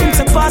again. Him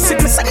say pass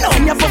it, me say no,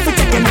 me a perfect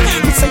again.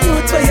 Me say you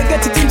try you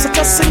get it, him say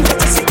just sing,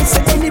 just sing. Me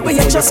say anyway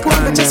you just go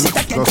and just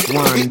sit again. Just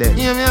one day.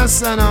 Hear me a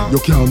say now. You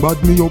can't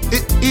bad me up.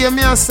 Hear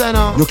me a say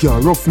now. You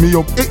can't rough me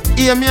up.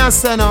 Hear me a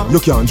say now. You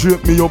can't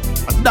drape me up.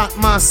 That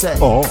man say.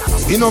 Oh,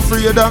 you no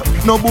afraid of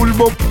no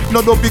bullbuck,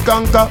 no dopey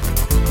canker.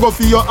 Go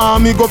for your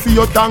army, go for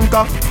your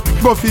tanker.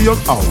 Go for your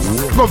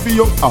go for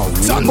your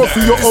go for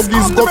your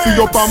huggies, go for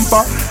your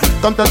pamper.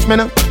 Come touch me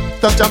now,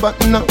 touch a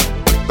button now.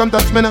 Come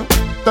touch me now,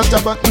 touch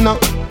a button now.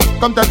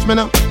 Come touch me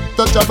now,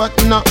 touch a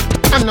button now.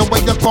 I know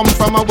where you come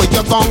from or where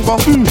you gon' go.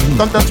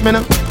 Come touch me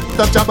now,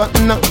 touch a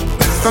button now.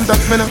 Come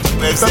touch me now,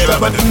 touch a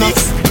button now.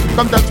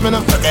 Come touch me now,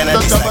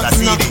 touch a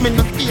button now. Me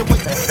no fear with.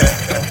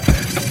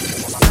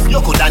 You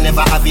coulda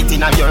never have it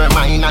in your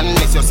mind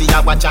unless you see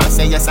a watch and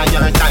say yes on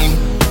your time.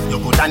 You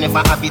coulda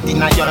never have it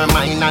in your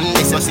mind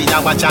unless you see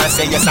a watch and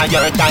say yes on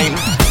your time.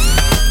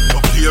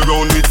 You play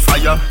around with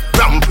fire,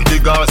 ramp with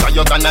the Gaza,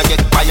 you gonna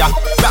get fire.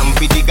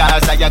 Ramp with the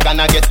Gaza, you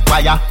gonna get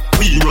fire.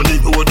 We run the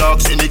road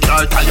dogs in the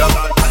car tire.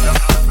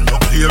 You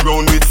play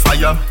around with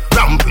fire,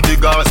 ramp with the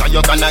Gaza,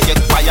 you gonna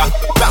get fire.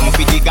 Ramp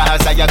with the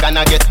Gaza, you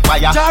gonna get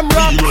fire.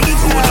 We run the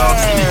road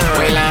dogs in the car.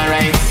 Well,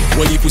 alright.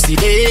 Holy pussy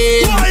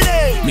day.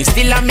 Me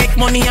still a make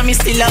money and me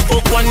still a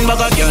fuck one bag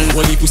of girl.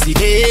 Holy pussy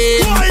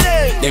day.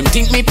 Them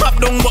think me pop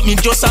down but me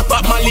just a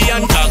pop Mali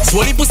and tax.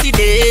 Holy pussy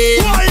day.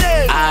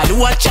 All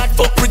who a chat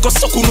fuck we go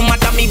suck no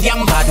matter me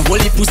damn bad.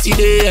 Holy pussy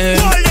day.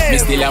 Me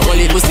still a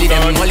holy pussy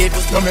them. Holy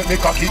pussy. You make me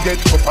cocky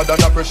get tougher than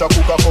a pressure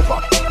cooker cover.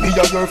 Me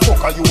a your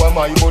fucker, you are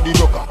my body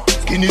rocker.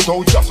 Skin it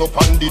out just up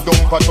on the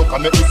dumper chucker.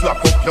 Make me slap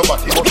up your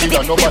body but me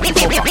a nobody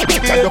fucker.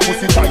 Tell your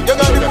pussy tight. You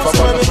got the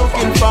pussy when me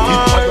looking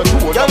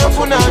for. Girl you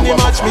punani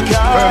match me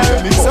car.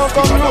 So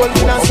come roll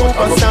in a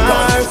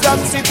superstar.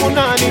 Taxi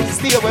punani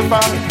stay away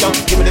far.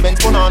 Give me the Benz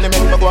punani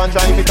make me go and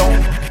drive it down.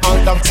 All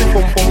taxi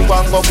pum pum go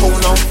and go cool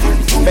now.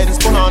 Benz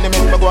punani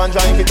make me go and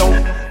drive it down.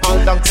 All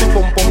taxi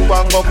pum pum go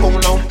and go cool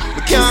now.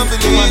 We can't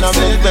believe man I'm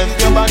in bed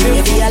your body.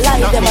 Maybe I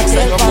like them a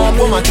tell for me.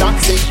 Woman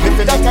taxi. If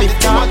you don't keep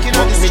talking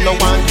on me no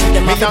one.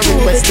 Me don't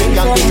request it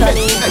and give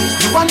me.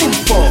 You want him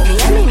for? Me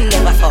and him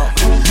never fuck.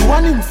 You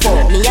want him for?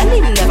 Me and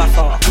him never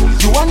fuck.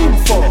 You want him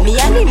for? Me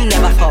and him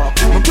never fuck.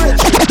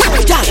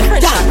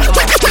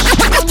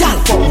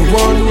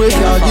 One way,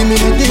 y'all give me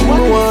the thing.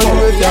 One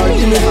way, y'all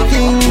give me the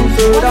thing.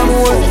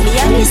 Furthermore,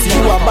 me see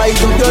you a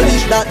bite up your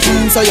lip that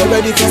thing, so you're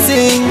ready to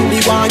sing. Me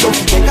want you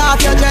to take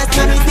off your dress,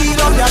 let me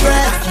feel up your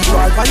breath. You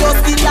all for your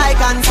skin like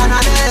ants and a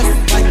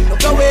nest. Wind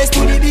up your waist to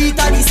the beat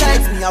of the sex.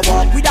 Me a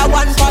walk with a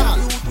one pot.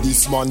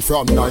 This man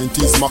from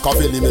 90s,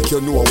 Machiavelli make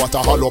you know what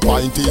a hollow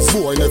pint is.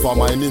 Boy, never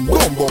mind him,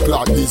 bumbo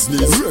clad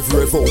business.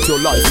 Rev out your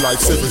life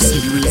like 7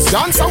 series.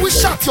 Dancer we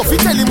shot you, fi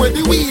tell him where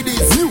the weed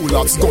is. New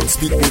locks gun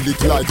spit bullet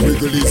like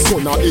Wrigley's.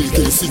 Gonna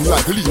AK sing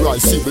like Leroy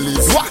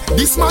Sibbles. What?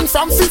 This man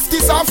from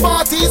 50s and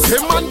 40s,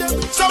 him and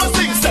them. Some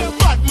things say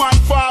bad man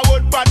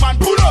forward, bad man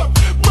pull up.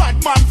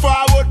 Bad man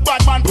forward,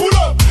 bad man pull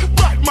up.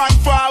 Bad man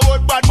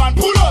forward, bad man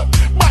pull up.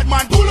 Bad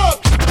man pull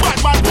up,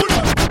 bad man pull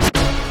up.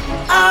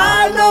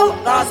 I know,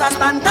 cause I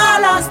stand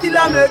tall and still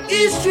I make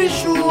history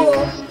show.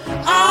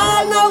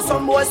 I know,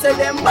 some boys say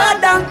them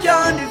bad and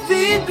can't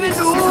defeat me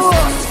too.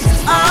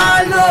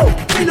 I know,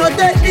 we no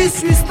take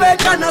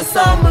disrespect and no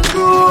some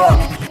grow.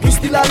 We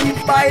still a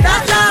live by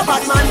that law,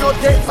 but man no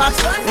take back.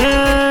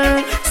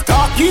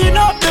 Stocking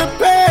up the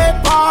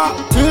paper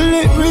till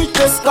it reach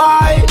the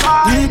sky.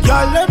 The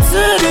girl them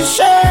see the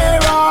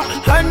sharer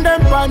and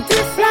them panty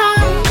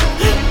fly.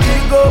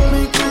 Big up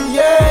me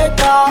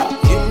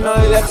creator. No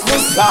left me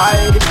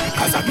side.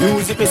 Cause the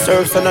music me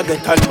serves and I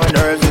get on my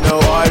nerves. You know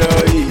what I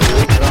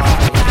even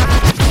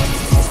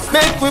try.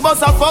 Make we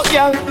bust a fuck,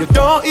 girl. You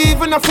don't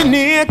even have to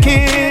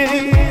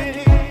naked.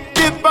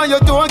 Dip on your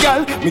toe,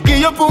 girl. Me give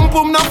you pum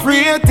pum, no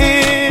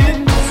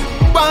rating.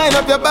 Wind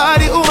up your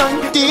body,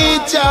 woman.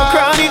 Teacher,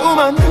 cranny,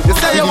 woman. You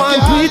say you want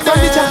to eat on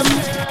the jam.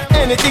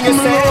 anything you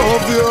say.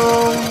 Love you.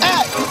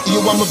 Hey, you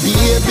want my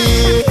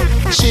baby?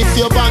 Shift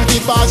your panty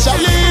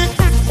partially.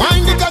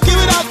 Wind the cocky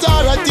with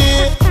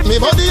authority. Me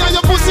body and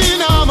your pussy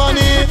in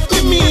harmony. Me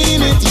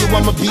mean it. You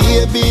want my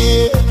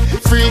baby?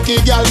 Freaky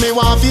girl, me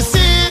want to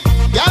see.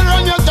 Girl,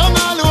 run your tongue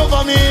all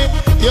over me.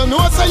 You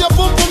know say your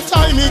pum pum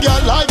tie me,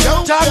 girl, like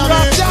you.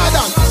 Jordan.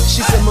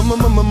 She say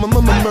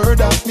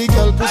murder. Me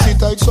girl pussy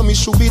tight, so me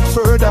should beat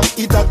further.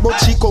 Eat that, but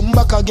she come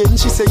back again.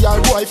 She say your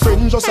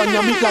boyfriend just and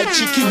you meet like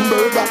chicken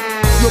burger.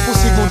 Your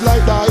pussy good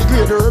like the high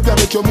grade herb. Ya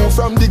make you move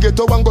from the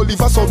ghetto and go live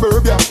a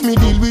suburbia. Me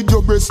deal with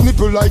your breast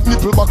nipple like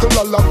nipple buckle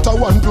a lacta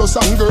 1+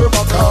 and girl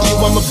back. You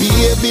want my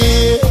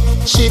baby?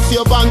 Shift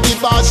your panty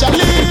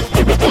partially.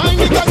 Wind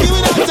the cocky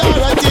with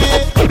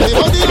authority. Me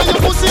body and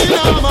your pussy in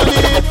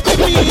harmony.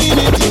 Me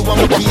mean it. You want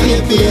my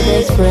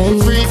baby?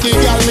 Freaky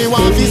girl, me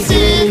want to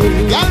see.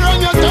 Girl, run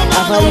your tongue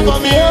all over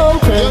me.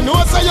 You know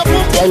say you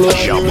put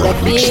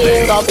Jamrock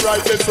Mixtape. Stop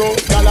right there, so.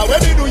 Girl,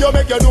 when me do you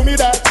make you do me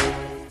that?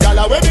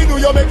 Girl, when me do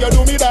you make you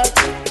do me that?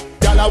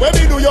 Girl, when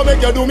me do you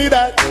make you do me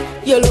that?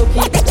 You look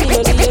it, you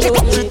look it.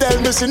 She tell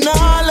me she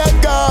nah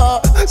let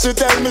go. She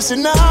tell me she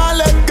nah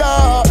let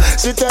go.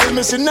 She tell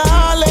me she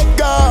nah let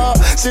go.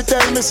 She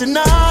tell me she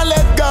nah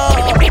let go.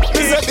 Me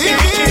say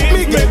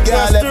me get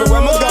girl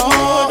everywhere me go.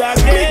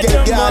 Me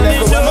get girl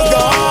everywhere me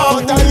go.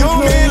 But I you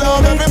me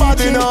love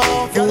everybody know.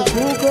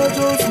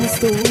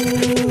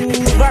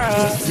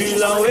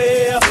 Feel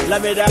away,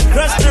 let me that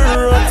cross the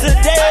road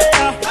today.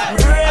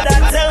 Brother,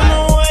 tell me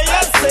what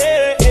you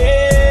say.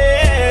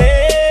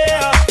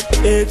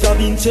 It's a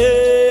been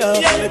chair,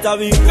 it's a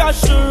been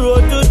crash the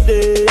road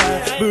today.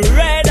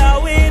 Brother,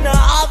 we not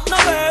have no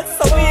work,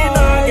 so we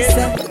not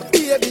get.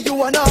 Baby, you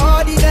are no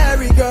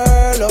ordinary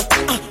girl,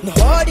 no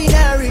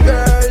ordinary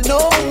girl, no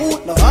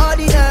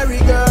ordinary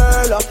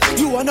girl.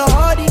 You are no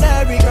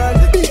ordinary girl,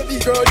 baby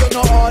girl, you're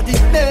no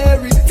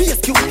ordinary. Face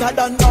cuter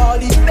than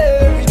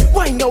ordinary.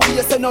 Why no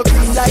waist and no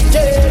green like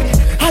jelly?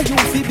 I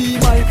used to be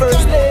my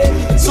first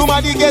lady.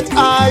 Somebody get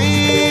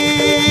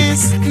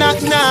ice,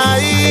 not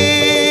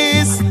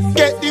nice.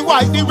 Get the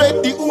white, the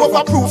red, the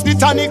overproof, the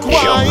tonic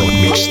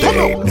wine.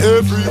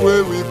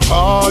 Everywhere we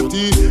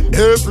party,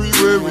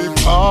 everywhere we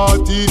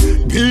party.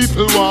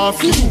 People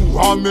want you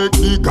and make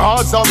the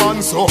Gaza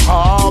man so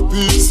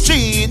happy.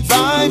 Street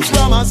vibes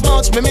from as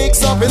much me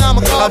mix up in a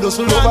cup. I just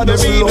love, I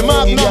just love,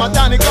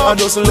 I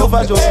just love,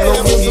 I just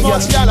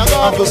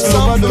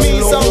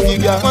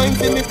love. Mind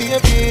for me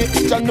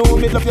baby, I know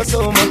me love you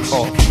so much.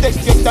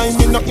 Take your time,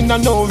 me not in a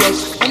no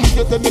rush. And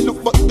you tell me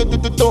look but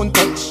don't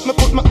touch. Me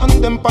put my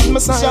hand them on my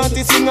side.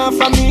 Shanty sing her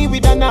for me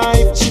with a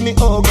knife. She me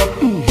hug up.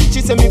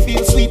 She say me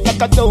feel sweet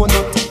like a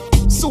donut.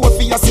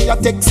 Sophia see a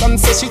text and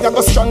say she a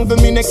go strangle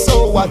me next.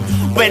 So what?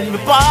 When we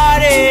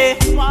party,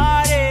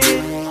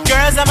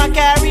 girls them a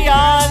carry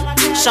on.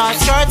 Short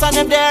skirts and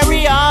them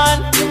dairy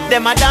on.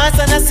 Them a dance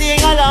and a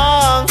sing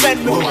along.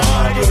 When we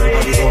party,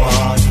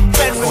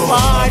 when we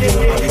party,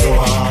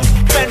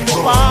 when we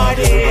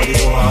party,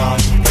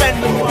 when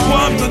we party.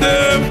 Warm to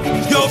them,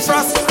 yo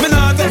frost, me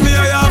not take me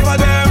eye off of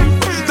them.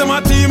 Them a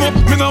team up,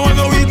 me no want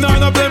no weed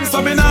none of them.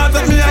 So me not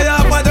take me eye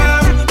off of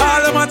them.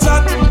 All them a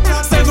chat,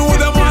 say who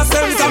them want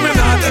send. So me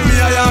not take me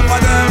eye off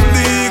of them.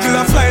 The eagle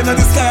a flying in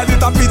the sky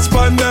with a pitch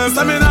pon them.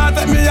 So me not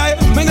take me eye,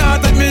 me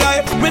not take me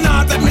eye, me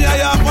not take me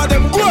eye off of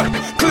them. Go,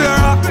 clear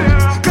up,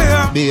 clear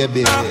up,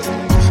 baby,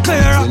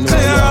 clear up,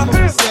 clear up,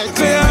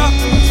 clear up,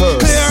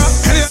 clear up,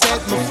 clear up.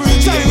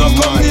 Time up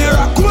come near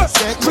up,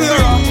 clear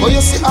up. Oh you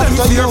see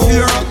after you,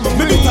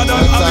 me better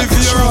than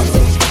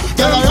Olivia.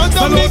 girl I run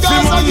down the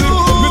Gaza you.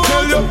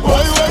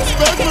 What you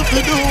expect me to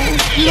do?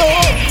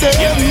 Love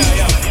them,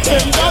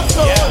 tender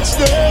touch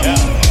them.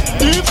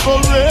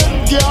 Different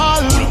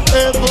girl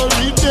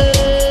every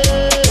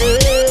day.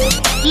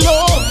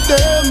 Love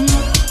them,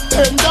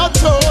 tender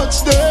touch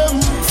them.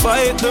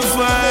 Fight the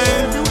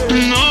fight.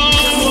 No,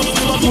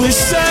 we're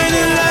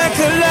shining like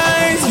a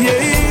light,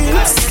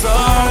 yeah.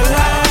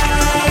 Starlight,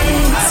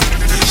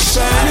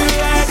 shining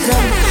like a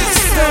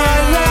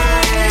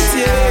starlight,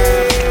 yeah.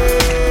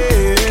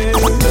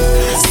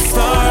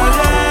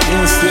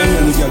 Starlight,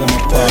 shining like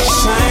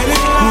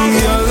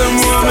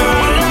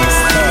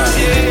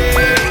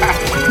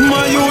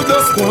my youth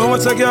just go and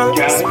watch a girl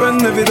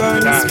spend every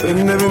dime,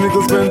 spend every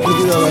nickel, spend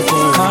every dollar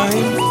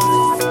time.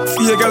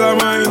 Feel a girl of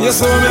mine, you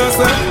saw me I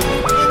say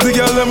the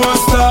girl them a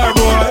star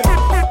boy,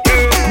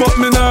 but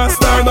me not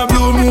star the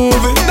blue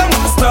movie. Them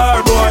a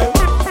star boy,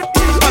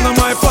 and on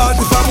my part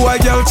if a boy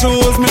girl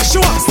choose me, she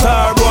want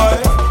star boy.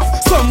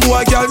 Some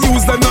boy girl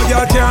use them, no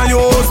girl can't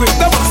use me.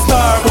 Them a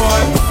star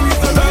boy.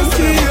 Let's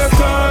see a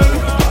call.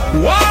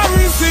 War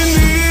is in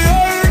the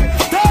air.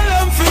 Tell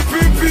them to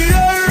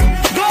prepare.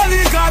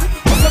 Golly God,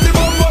 what's the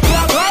bomb up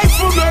like life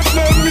for make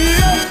them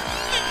here?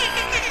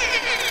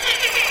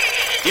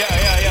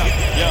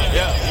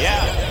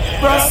 Yeah.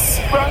 Russ.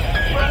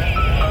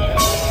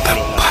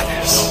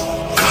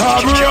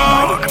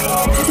 Jamrock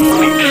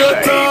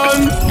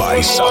Mixtape by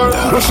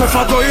Sunday. Rush if I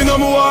go in a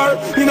war,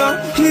 in a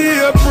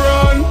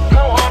apron.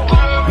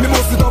 Me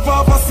must sit up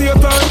off a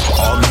Satan.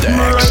 On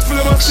deck,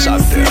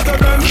 Sunday,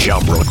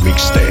 Jamrock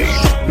Mixtape.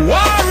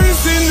 War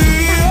is in the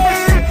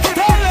air.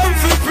 Tell them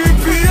to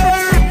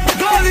prepare.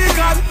 Golly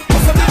God,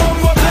 most of the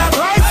bomber black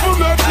rifle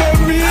make them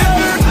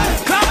here.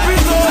 Clap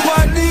it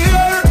over the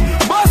air,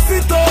 bust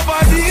it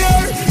over the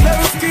air.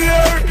 Them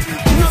scared.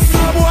 No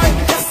snow boy,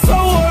 that's so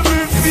what we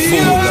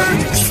feel.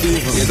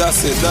 Yeah,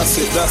 that's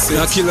it.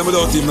 I kill them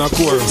without him, not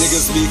chorus.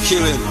 Niggas be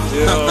killing.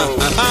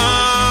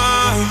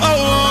 I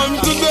want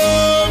to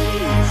them,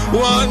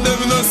 want them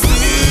to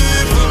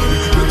sleep.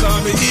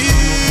 Because me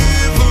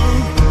evil.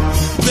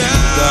 Dead.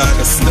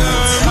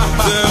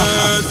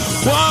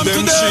 Want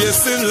them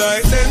chasing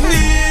like their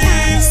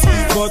knees.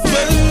 But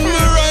when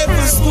my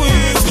rifle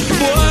squeeze,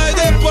 boy,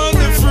 they on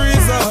the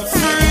freezer.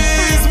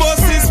 Freeze, but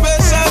it's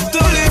special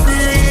to live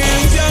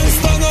green.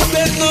 Youngster no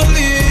dead, no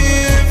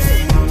live.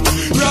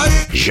 Right?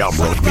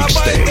 Jamrock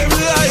Mixtape.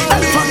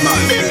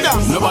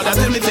 Nobody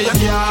tell me say you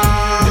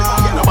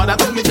can't. Nobody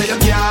tell me say you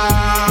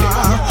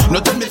can't. No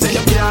tell me say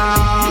you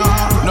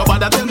can't.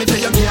 Nobody tell me say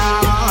you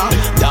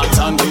can't. Dance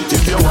and do it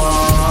if you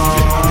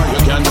want. You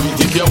can do it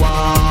if you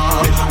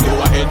want. Go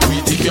ahead, do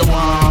it if you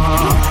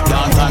want.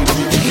 Dance and do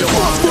it if you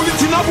want. Pull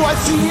it in a boy,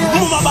 see ya.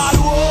 Move a bad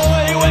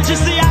boy when she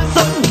see her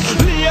son.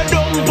 Lay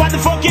down on the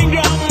fucking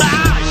ground.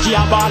 She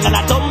a ball and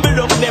a tumble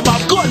up. Them a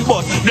gun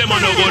bust. Them a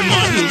no gun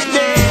man.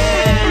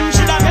 Them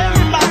should have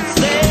remember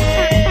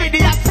say the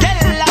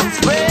tell us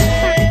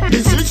way. The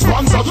 6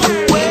 months of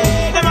way.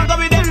 Them a go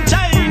with them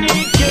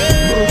Chinese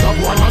kids. Murder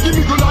one of the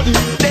middle of the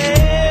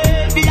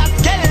the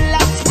tell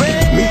us way.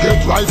 Me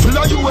get rifle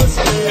a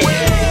USA.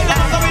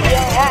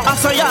 I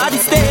saw ya the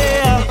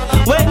stair.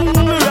 When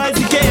we rise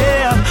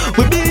again,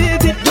 we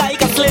beat it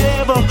like a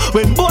slave.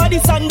 When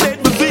body's undead,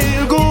 we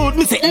feel good.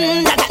 Me say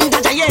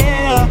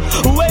yeah.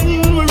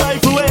 When we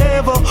ride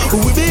forever,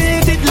 we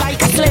beat it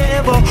like a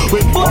slave.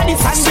 When body's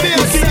undead,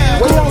 we feel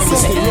good.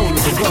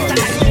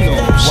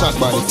 Shot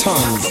by the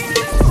tons.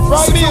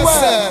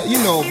 Right, you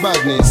know,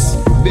 badness.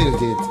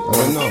 Build it. I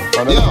don't know.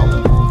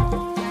 Yo.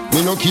 Me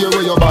no care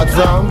where you bad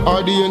from,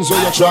 or the ends where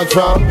you trod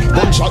from.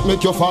 Gunshot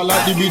make you fall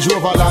like the bridge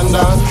over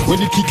London. When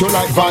they kick you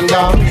like Van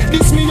Damme.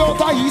 This me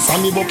out of east and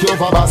me buck you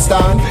over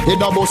Boston.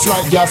 Head a bust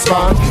like gas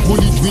pan.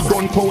 Bullet with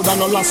gunpowder,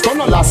 no last gun,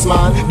 no last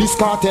man. This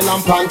cartel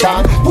and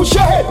pantan. Push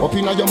your head up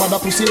inna your mother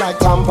pussy like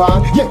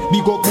tampon. Yeah,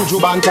 big up Buju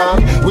Bantan.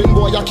 When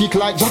boy you kick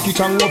like Jackie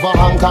Chan over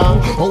Hong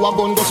Kong. How a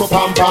gun go so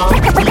pam pam.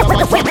 We a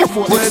buy from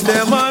before. Where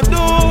them a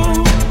do,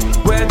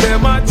 where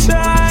them a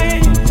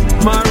try.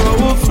 Tomorrow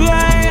will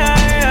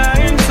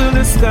fly into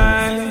the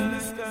sky.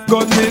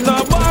 Got me no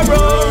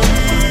borrow,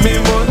 me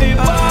money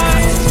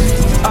back.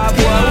 I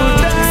will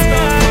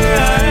die.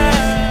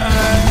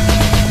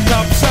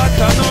 Top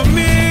shot and no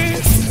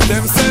miss.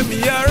 Them say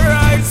me a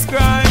rice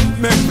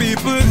crime. Make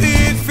people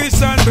eat fish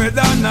and bread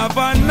and have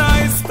a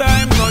nice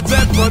time. Not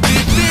jet but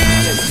it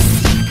is.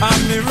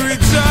 And me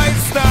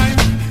rejoice time.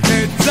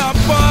 Head chop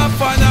off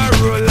and I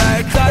roll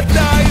like a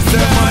dice.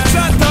 Them a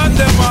chat and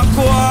them a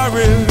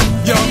quarrel.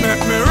 You make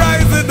me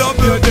rise it up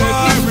your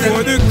day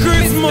for the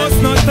Christmas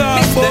not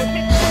talk about.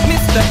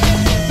 Mister,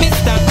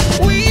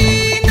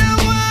 we no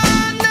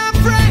want no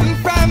friend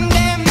from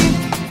them.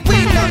 We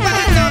no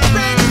want no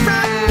friend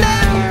from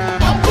them.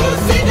 A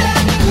pussy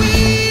them. We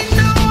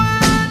no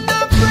want no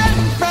friend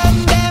from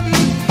them.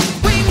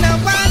 We no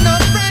want no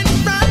friend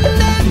from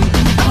them.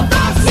 A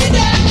pussy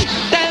them.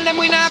 Tell them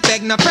we not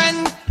beg no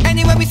friend.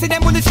 Anyway we see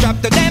them we'll strap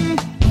to them.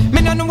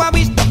 Me no know why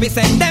we stop we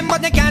send them,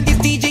 but they can't this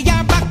DJ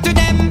back to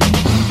them.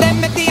 Them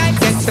make the hype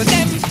set to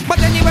them. But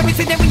anyway we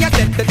see them we are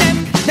set to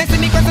them. They see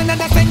me cause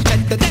another send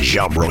set to them.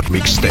 Jamrock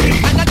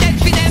Mixtape. And I dead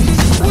for them.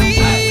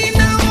 We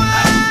no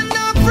want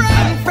no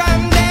friend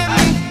from them.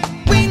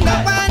 We no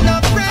want no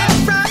friend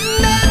from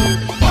them.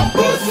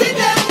 Pussy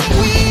them.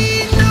 We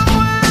no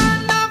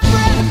want no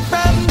friend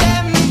from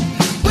them.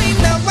 We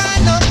no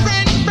want no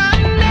friend from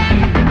them.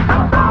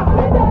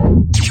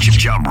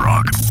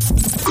 Jamrock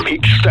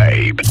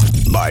Mixtape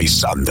by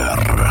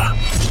Sander.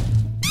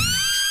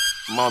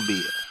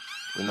 Mobile.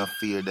 We no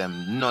fear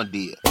them, no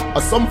dear.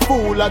 Some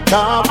fool a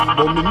talk,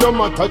 but me no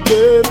matter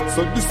them.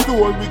 So the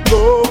story we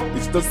go,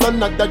 it's just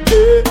another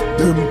day.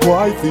 Them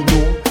boys we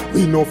know,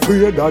 we no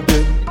afraid of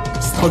them.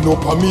 Stand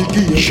up on me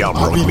game,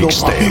 Jamrock I be up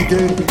a big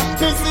game.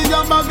 See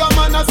a maga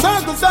man a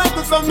circle,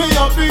 so me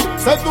happy.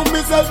 Say to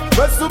myself,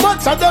 rest too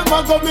much of them a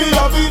go me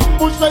happy.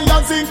 Push me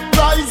and sing,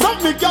 rise up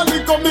me girl,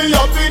 it go me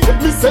happy.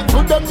 Me say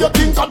to them, you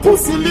think a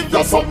pussy live,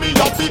 that's so me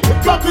happy.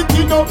 Clap it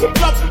in up,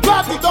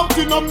 clap it out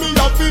in up me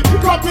happy.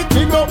 Clap it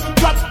in up,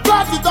 clap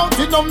it out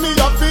in up me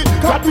happy.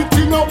 Clap it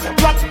in up,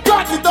 clap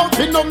it out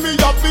in up me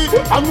happy.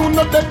 And you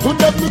know that to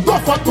them, me go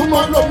for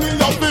tomorrow me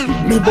happy.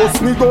 Me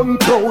bust me gun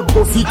proud,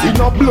 bust it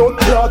in a blood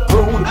clot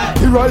crowd.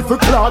 The rifle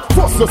clot,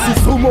 first you see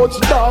so much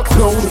dark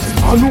cloud.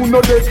 And who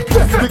know they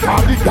best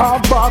because the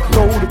dark back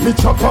loud. Me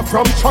chopper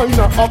from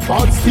China, a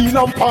part steel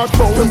and part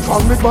gold. Them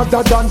call me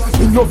better than,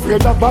 me no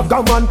afraid of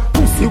a man.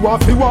 Pussy you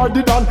want to war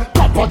the dan,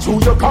 copper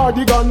through your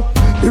cardigan.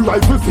 The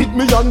rifle fit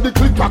me and the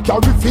clip I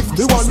carry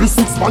 51. The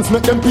 6 pants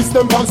make them piss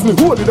them pants, me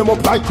holding them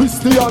up like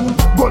Christian.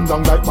 Gun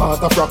down like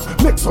Martha Frack,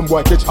 make some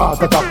boy catch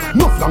heart attack.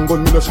 No flang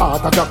gun me no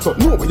shot attack, so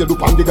know what you do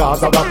on the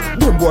Gaza back.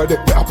 Them boy they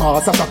a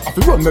pass attack, if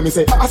you run them me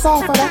say I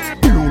saw for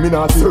that.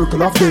 Illuminati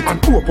circle of death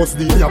and opus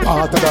the a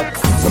part of that.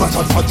 Some a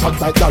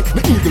chat like that,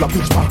 me eagle a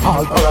pitch back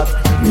all for that.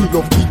 Me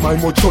love keep my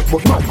mouth shut,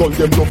 but my gun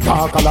them love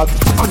talk a lot.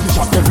 And the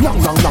shot them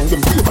long, them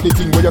pay for the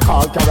thing where you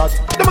call carrot.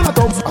 Them a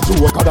thugs a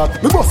joke of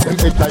that, me bust them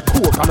head like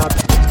coconut.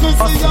 We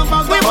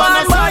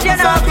want more, you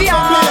know, be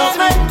on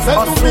me.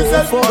 Hustle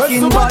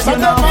fucking bad, you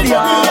know, be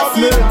on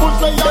me.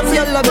 Them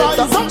yellow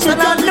better, so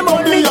now the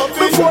money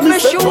before me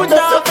shoot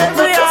off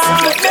every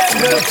arm.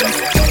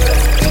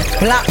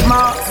 Black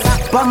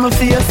marks on my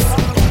face.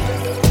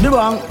 The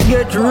bank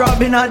get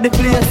robbing at the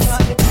place.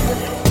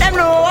 Them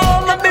know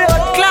how my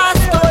blood class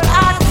gold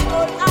hot.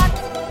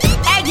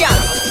 Hey, girl,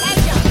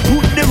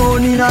 put the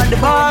money in the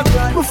bag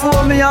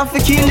before me have to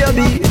kill your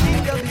bee.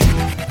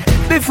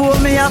 Before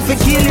me have to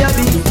kill your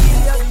bee.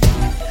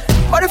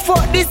 What the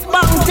fuck this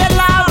bank tell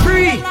her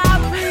free?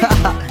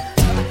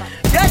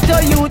 Get the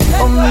youth,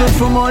 look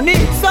for money,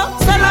 so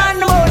sell on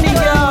the money,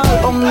 girl.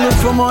 Look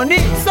for money,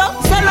 so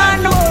sell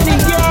on the money,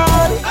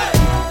 girl.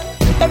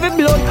 Every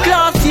blood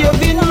class you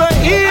been in on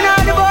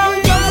the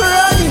bank, just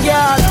run,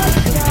 girl.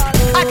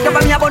 At the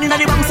bank, you're born in the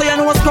bank, so you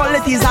know what's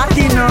quality is hot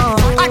enough.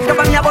 At the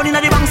bank, you're born in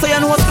the bank, so you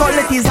know what's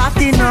quality is hot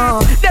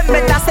enough. Them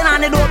better send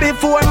on the door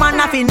before man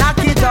have to knock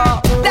it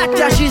up. That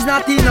cash is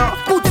not enough,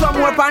 put some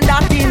more on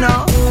that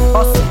enough.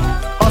 Hustle,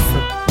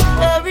 hustle,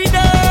 every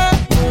day.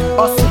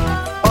 Hustle,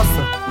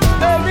 hustle,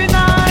 every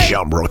night.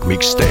 Jamrock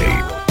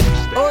Mixtape.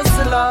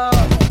 Hustle,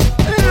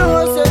 you know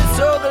what's it,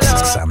 struggle.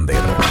 Sander.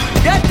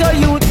 Get the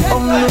youth,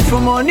 look for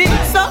money,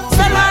 so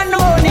sell on the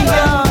money,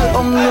 girl.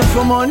 Look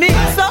for money,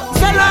 so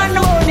sell on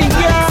the money,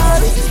 girl.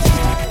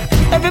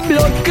 Every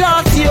blood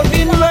clot you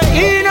been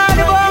in on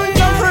the bank,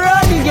 just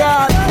run,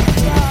 girl.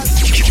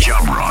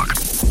 Jamrock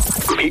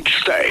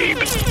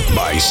Mixtape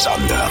by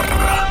Sander.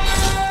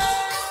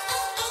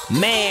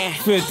 Man,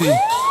 50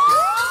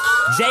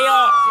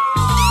 JR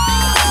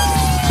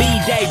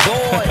B-Day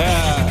boy.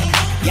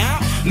 Yeah,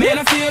 man,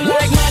 I feel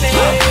like money.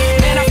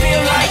 Man, I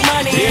feel like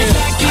money. It's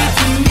like it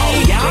to me. Oh,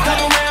 yeah. They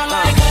come around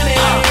like honey.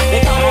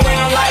 They come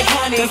around like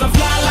honey. Cause I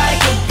fly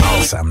like a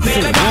bee.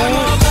 Man, I got them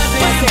all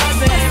buzzing.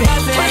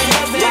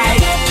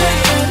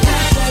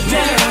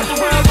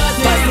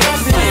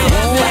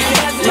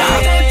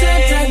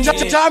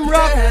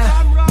 Jamrock.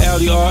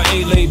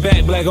 LDR8 laid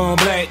back, black on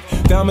black.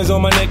 Diamonds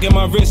on my neck and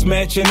my wrist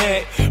matching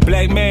that.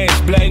 Black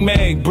mask, black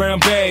mag, brown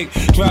bag.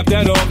 Drop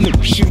that off,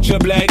 shoot your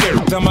black air.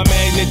 On my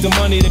magnet, the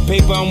money, the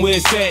paper, I'm where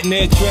it's at. And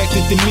they're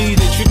attracted to me,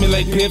 they treat me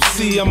like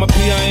Pepsi. I'm a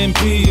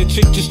PIMP, a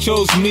chick just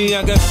chose me.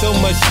 I got so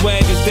much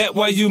swag, is that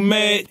why you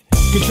mad?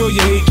 Control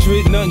your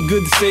hatred, nothing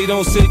good to say,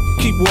 don't say.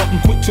 Keep walking,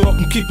 quit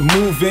talking, keep it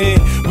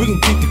moving. We can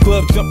keep the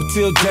club jumping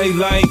till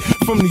daylight.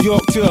 From New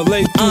York to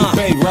LA through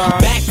Bay Ride.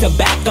 Back to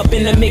back up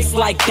in the mix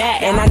like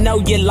that. And I know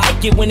you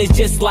like it when it's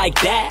just like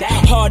that.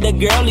 Harder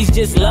girlies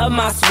just love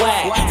my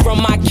swag.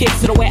 From my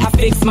kicks to the way I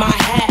fix my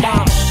hat.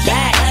 I'm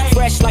back,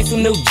 fresh like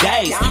some new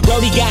J's.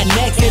 Brody got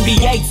next,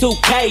 NBA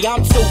 2K,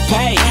 I'm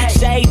 2K.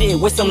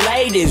 Shaded with some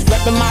ladies,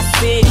 reppin' my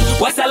city.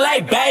 West LA,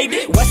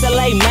 baby. West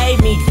LA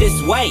made me this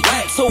way.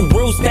 2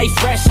 rules, stay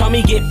fresh,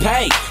 homie, get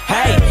paid.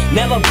 Hey,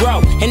 never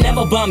broke and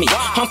never bummy.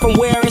 I'm from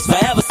where it's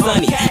forever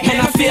sunny.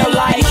 And I feel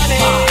like money.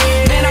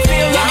 Man, I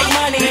feel like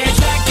money. They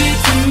attracted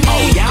to me.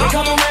 Oh, yeah. They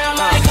come around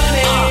like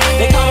honey.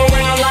 They come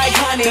around like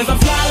honey. Cause I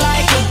fly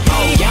like a bee.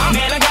 Oh, yeah.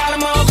 Man, I got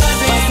them all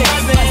buzzing. Like,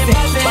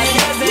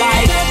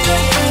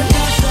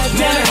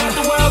 man, I got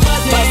the world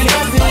buzzing.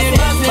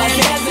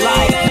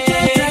 Like,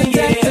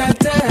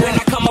 when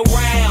I come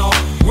around,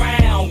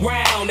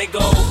 round, they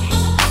go.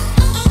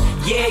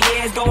 Yeah,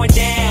 it's going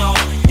down,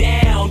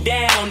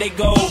 they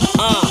go.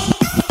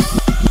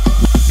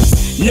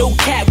 New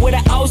cat with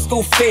an old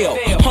school feel.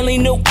 Only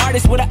new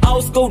artist with an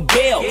old school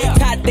deal.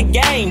 Taught the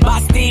game by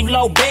Steve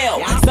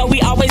Lobel. So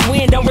we always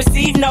win, don't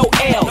receive no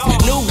L's.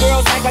 New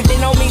girls act like they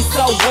know me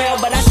so well,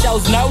 but I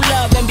shows no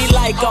love and be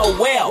like, oh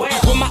well.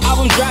 When my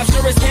album drops,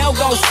 sure as hell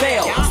gon'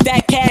 sell.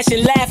 Stack cash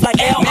and laugh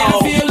like L.O. Man, I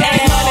feel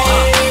like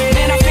money.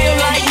 Man, I feel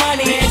like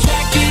money. They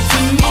attracted to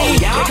me. Oh,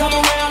 yeah. They come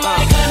around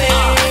like honey.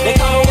 They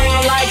come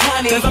around like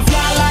honey. Cause I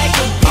fly like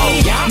a bee. Oh,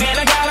 yeah. Man,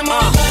 I got them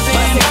all buzzing.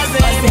 Like, man,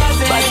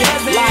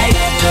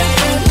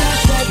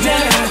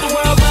 I got the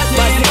world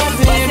buzzing.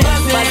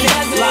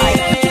 Like,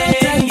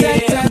 yeah.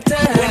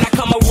 When I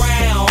come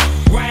around,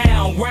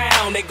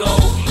 they go.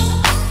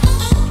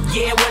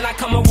 Yeah, when I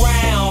come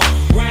around,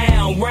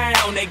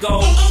 they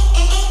go.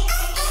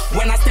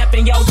 When I step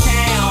in your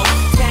town,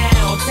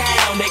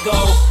 they go.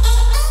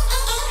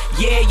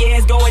 Yeah,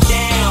 it's going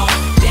down,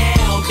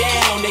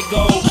 they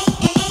go.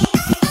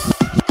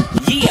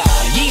 Yeah.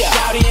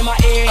 Shouting in my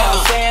ear,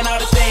 saying all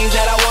the things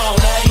that I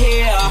wanna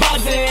hear.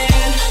 Buzzing,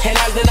 and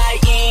as the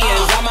night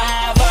ends, I'ma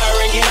have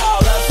her and get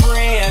all her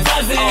friends.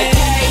 Buzzing,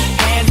 okay,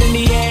 hands in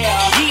the air,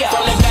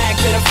 from the back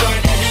to the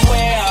front,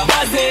 everywhere.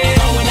 Buzzing,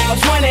 throwing out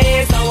 20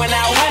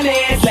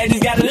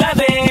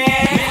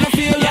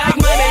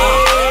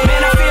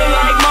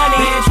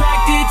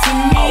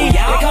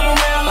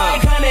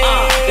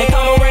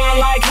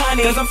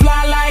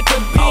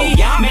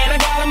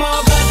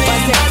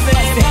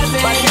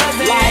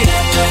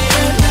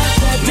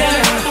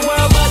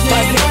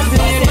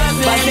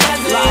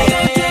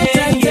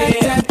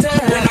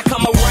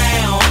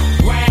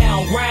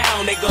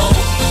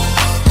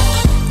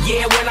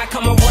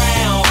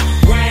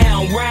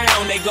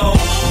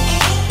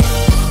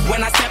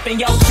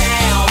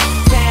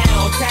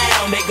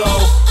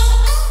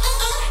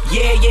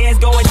 Yeah, yeah, it's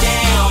going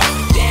down,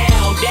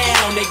 down,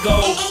 down. They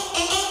go.